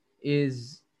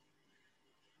is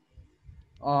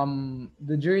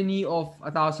the journey of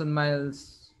 1,000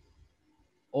 miles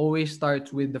always starts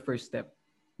with the first step.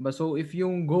 So if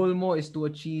yung goal mo is to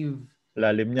achieve...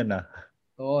 Lalim niya na.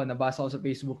 Oo, nabasa ko sa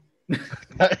Facebook.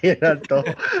 Yan to.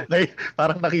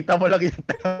 Parang nakita mo lang yung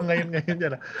ngayon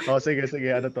yan. Sige.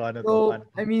 Ano to? So,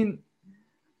 I mean,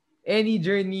 any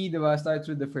journey, diba, starts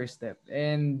with the first step.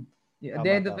 And at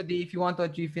the end of the day, if you want to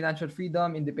achieve financial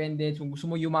freedom, independence, kung gusto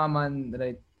mo yumaman,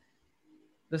 right,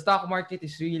 the stock market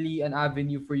is really an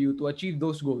avenue for you to achieve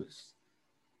those goals.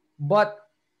 But,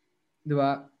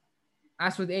 diba,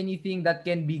 as with anything that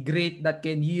can be great, that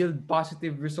can yield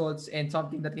positive results and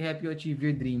something that can help you achieve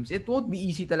your dreams, it won't be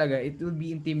easy talaga. It will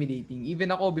be intimidating. Even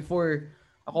ako, before,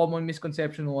 a common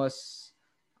misconception was,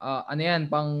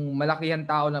 pang malakihan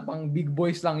tao na, pang big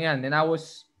boys lang yan. And I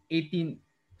was 18,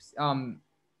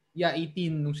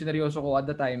 18 nung sineryoso ko at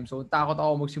the time. So, takot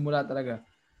ako magsimula talaga.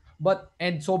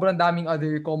 And sobrang daming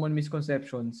other common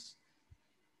misconceptions.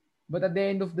 But at the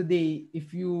end of the day,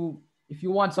 if you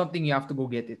want something, you have to go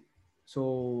get it.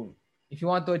 So, if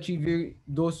you want to achieve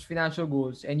those financial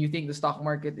goals and you think the stock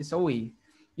market is a way,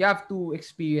 you have to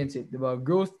experience it. Diba?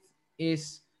 Growth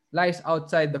lies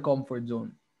outside the comfort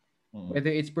zone.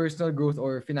 Whether it's personal growth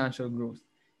or financial growth.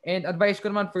 And advice ko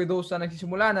naman for those na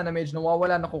nagsisimula na medyo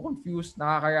nawawala, nako-confused,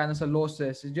 nakakaranas sa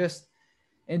losses, just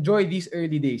enjoy these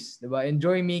early days. Diba?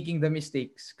 Enjoy making the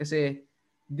mistakes. Kasi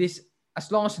as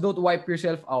long as you don't wipe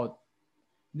yourself out,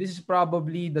 this is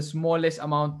probably the smallest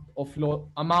amount of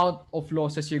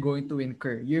losses you're going to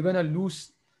incur. You're gonna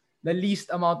lose the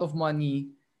least amount of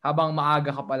money habang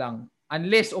maaga ka pa lang.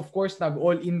 Unless, of course,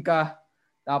 nag-all-in ka,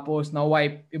 tapos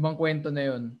na-wipe, ibang kwento na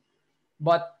yun.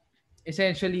 But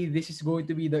essentially, this is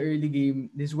going to be the early game.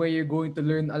 This is where you're going to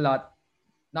learn a lot,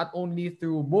 not only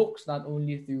through books, not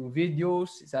only through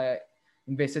videos, sa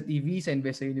Investa TV, sa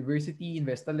Investa University,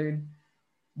 Investa Learn,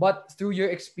 but through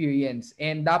your experience.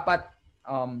 And dapat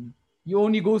you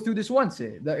only go through this once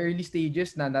the early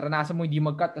stages na naranasan mo hindi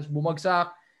mag-cut tapos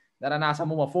bumagsak, naranasan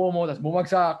mo ma-FOMO tapos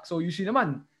bumagsak. So usually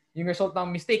naman, yung result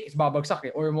ng mistake is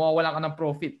babagsak or mawawalan ka ng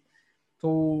profit. So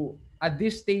at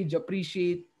this stage,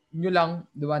 appreciate nyo lang,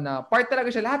 di ba, na part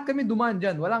talaga siya. Lahat kami dumaan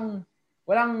dyan. Walang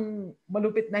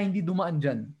malupit na hindi dumaan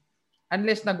dyan.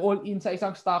 Unless nag-all-in sa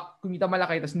isang stock, kumita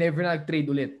malaki, tapos never na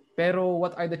nag-trade ulit. Pero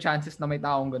what are the chances na may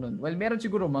taong ganun? Well, meron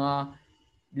siguro mga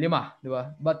 5, di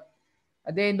ba? But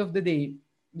at the end of the day,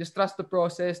 just trust the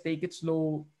process, take it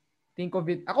slow, think of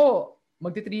it. Ako,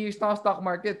 magti 3 years na ako stock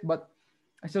market, but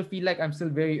I still feel like I'm still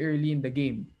very early in the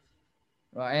game.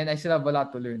 And I still have a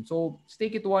lot to learn. So, just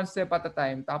take it one step at a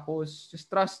time. Tapos,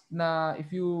 just trust na if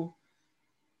you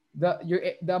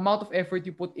the amount of effort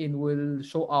you put in will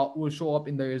show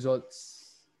up in the results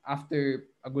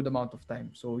after a good amount of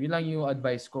time. So, yun lang yung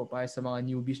advice ko para sa mga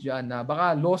newbies dyan na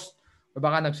baka lost o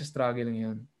baka nagsistruggle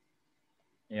ngayon.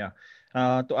 Yeah.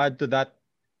 To add to that,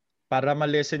 para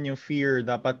ma-lessen yung fear,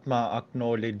 dapat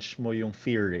ma-acknowledge mo yung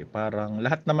fear eh. Parang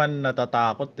lahat naman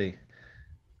natatakot eh.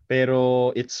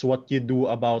 Pero it's what you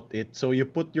do about it. So you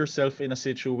put yourself in a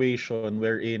situation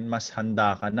wherein mas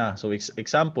handa ka na. So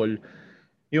example,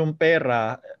 yung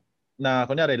pera na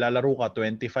kunyari lalaro ka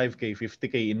 25k,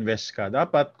 50k invest ka.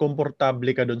 Dapat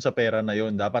komportable ka dun sa pera na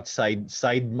yon. Dapat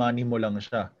side money mo lang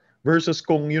siya. Versus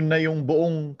kung yun na yung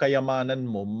buong kayamanan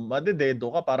mo,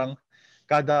 madededo ka parang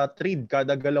kada trade,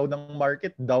 kada galaw ng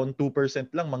market down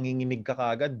 2% lang manginginig ka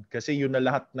kagad kasi yun na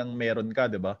lahat ng meron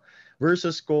ka, 'di ba?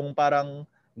 Versus kung parang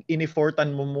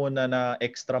ineffortan mo muna na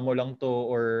extra mo lang to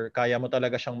or kaya mo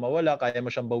talaga siyang mawala, kaya mo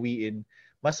siyang bawiin,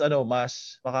 mas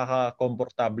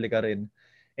makaka-komportable ka rin.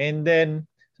 And then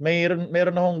meron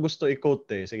akong gusto i-quote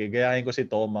eh. Sige, gayahin ko si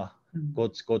Toma.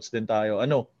 Quotes din tayo.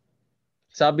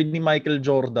 Sabi ni Michael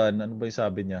Jordan, ano ba yung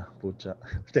sabi niya? Putya.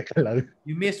 Teka lang.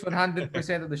 You miss 100%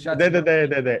 of the shots.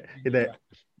 Hindi.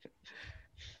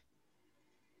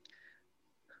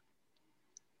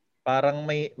 Parang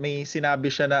may sinabi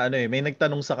siya na may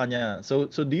nagtanong sa kanya. So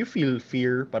do you feel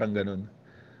fear? Parang ganun.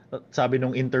 Sabi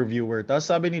nung interviewer. Tapos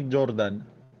sabi ni Jordan,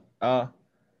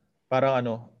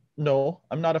 parang no,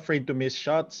 I'm not afraid to miss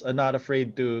shots. I'm not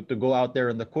afraid to go out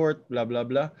there on the court, blah blah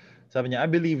blah. Sabi niya,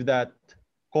 I believe that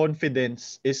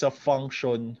confidence is a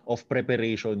function of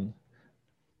preparation.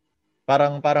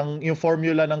 Parang yung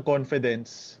formula ng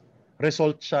confidence,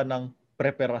 result siya ng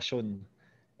preparasyon.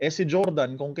 Si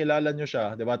Jordan, kung kilala nyo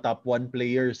siya, 'di ba, top 1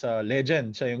 player sa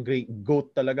legend, siya yung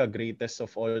GOAT talaga, greatest of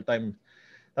all time.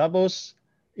 Tapos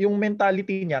yung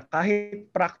mentality niya, kahit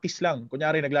practice lang,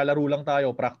 kunyari naglalaro lang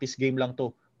tayo, practice game lang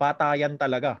to, patayan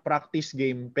talaga, practice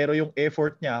game, pero yung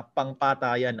effort niya pang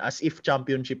patayan as if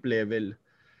championship level.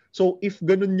 So if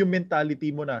ganun yung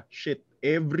mentality mo na, shit,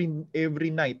 every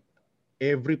night,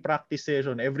 every practice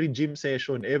session, every gym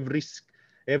session,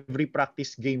 every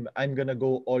practice game, I'm gonna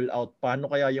go all out. Paano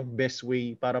kaya yung best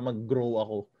way para mag-grow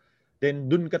ako?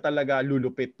 Then dun ka talaga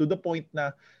lulupit to the point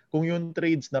na kung yung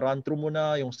trades na run through mo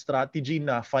na, yung strategy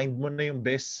na, find mo na yung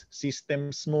best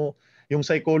systems mo, yung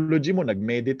psychology mo,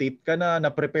 nag-meditate ka na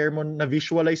prepare mo, na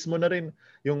visualize mo na rin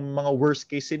yung mga worst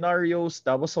case scenarios.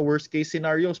 Tapos sa worst case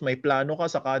scenarios, may plano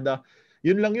ka sa kada,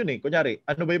 yun lang yun eh. Kunyari,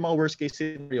 ano ba yung mga worst case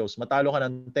scenarios? Matalo ka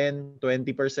ng 10,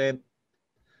 20%,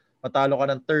 matalo ka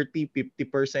ng 30,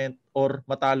 50%, or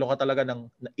matalo ka talaga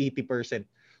ng 80%.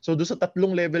 So doon sa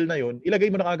tatlong level na yun, ilagay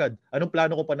mo na kagad. Anong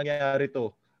plano ko pa nangyari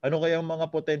to? Ano kaya ang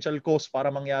mga potential cause para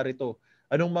mangyari to?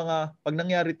 Pag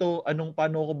nangyari to,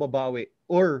 paano ko babawi?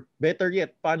 Or better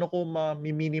yet, paano ko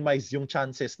ma-minimize yung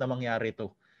chances na mangyari to?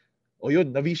 O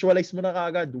yun, na-visualize mo na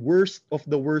kagad. Worst of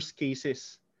the worst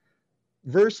cases.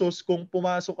 Versus kung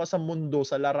pumasok ka sa mundo,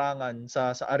 sa larangan,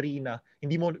 sa arena,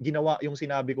 hindi mo ginawa yung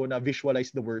sinabi ko na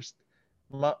visualize the worst.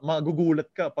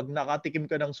 Magugulat ka. Pag nakatikim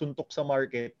ka ng suntok sa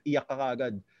market, iyak ka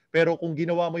kaagad. Pero kung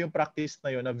ginawa mo yung practice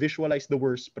na yun, na visualize the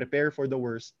worst, prepare for the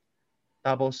worst,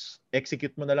 tapos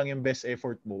execute mo na lang yung best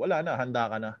effort mo, wala na,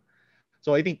 handa ka na.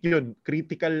 So I think yun,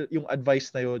 critical yung advice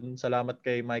na yun. Salamat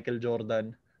kay Michael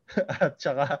Jordan. At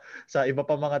saka sa iba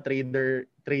pa mga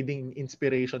trading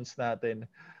inspirations natin.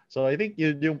 So I think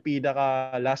yun yung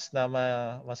pinaka last na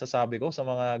masasabi ko sa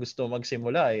mga gusto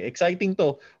magsimula. Exciting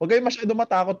to. Huwag kayong masyado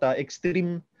matakot ha.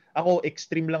 Extreme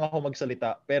lang ako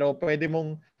magsalita. Pero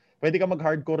pwede ka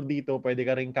mag-hardcore dito, pwede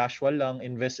ka ring casual lang,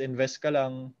 invest ka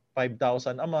lang,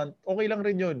 5,000 a month, okay lang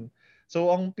rin yun. So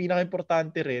ang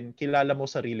pinaka-importante rin, kilala mo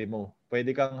sarili mo.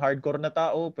 Pwede kang hardcore na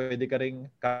tao, pwede ka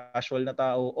ring casual na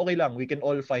tao, okay lang. We can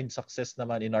all find success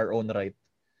naman in our own right.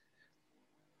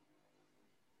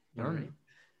 Alright.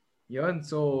 Yun,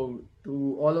 so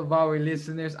to all of our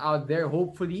listeners out there,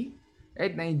 hopefully,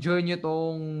 right, na-enjoy nyo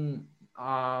tong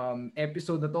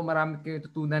episode na to. Marami kayo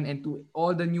tutunan, and to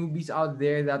all the newbies out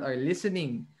there that are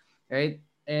listening, right,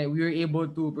 and we were able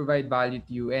to provide value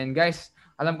to you. And guys,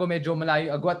 alam ko medyo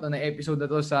malayo agwat na episode na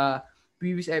to sa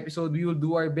previous episode. We will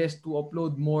do our best to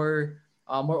upload more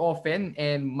often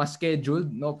and mas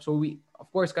scheduled, no? So we,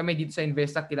 of course, kami dito sa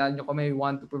Investac, kilala nyo kami, we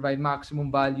want to provide maximum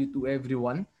value to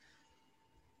everyone.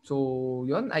 So,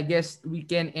 yun, I guess we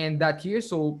can end that here.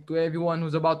 So, to everyone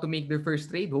who's about to make their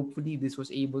first trade, hopefully this was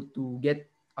able to get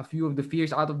a few of the fears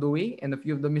out of the way and a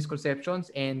few of the misconceptions,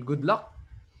 and good luck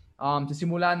sa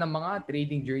simula ng mga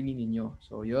trading journey ninyo.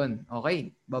 So, yun.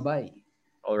 Okay. Bye-bye.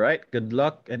 All right. Good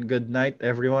luck and good night,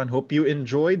 everyone. Hope you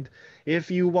enjoyed.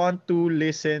 If you want to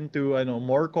listen to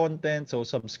more content, so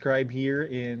subscribe here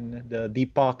in the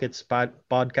Deep Pockets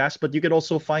podcast. But you can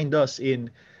also find us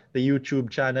in the YouTube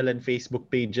channel and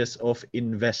Facebook pages of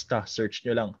Investa. Search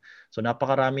nyo lang. So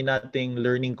napakarami nating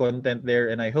learning content there,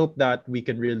 and I hope that we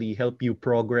can really help you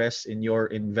progress in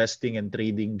your investing and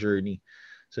trading journey.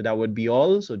 So that would be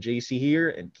all. So JC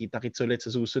here, and kita-kits ulit sa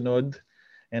susunod.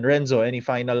 And Renzo, any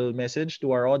final message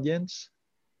to our audience?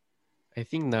 I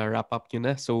think na-wrap up nyo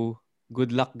na. So,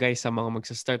 good luck guys sa mga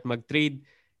magsa-start mag-trade.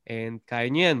 And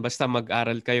kaya nyo yan. Basta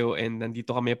mag-aral kayo and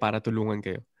nandito kami para tulungan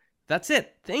kayo. That's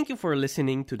it. Thank you for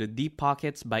listening to the Deep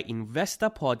Pockets by Investa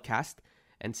podcast.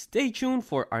 And stay tuned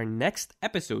for our next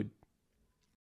episode.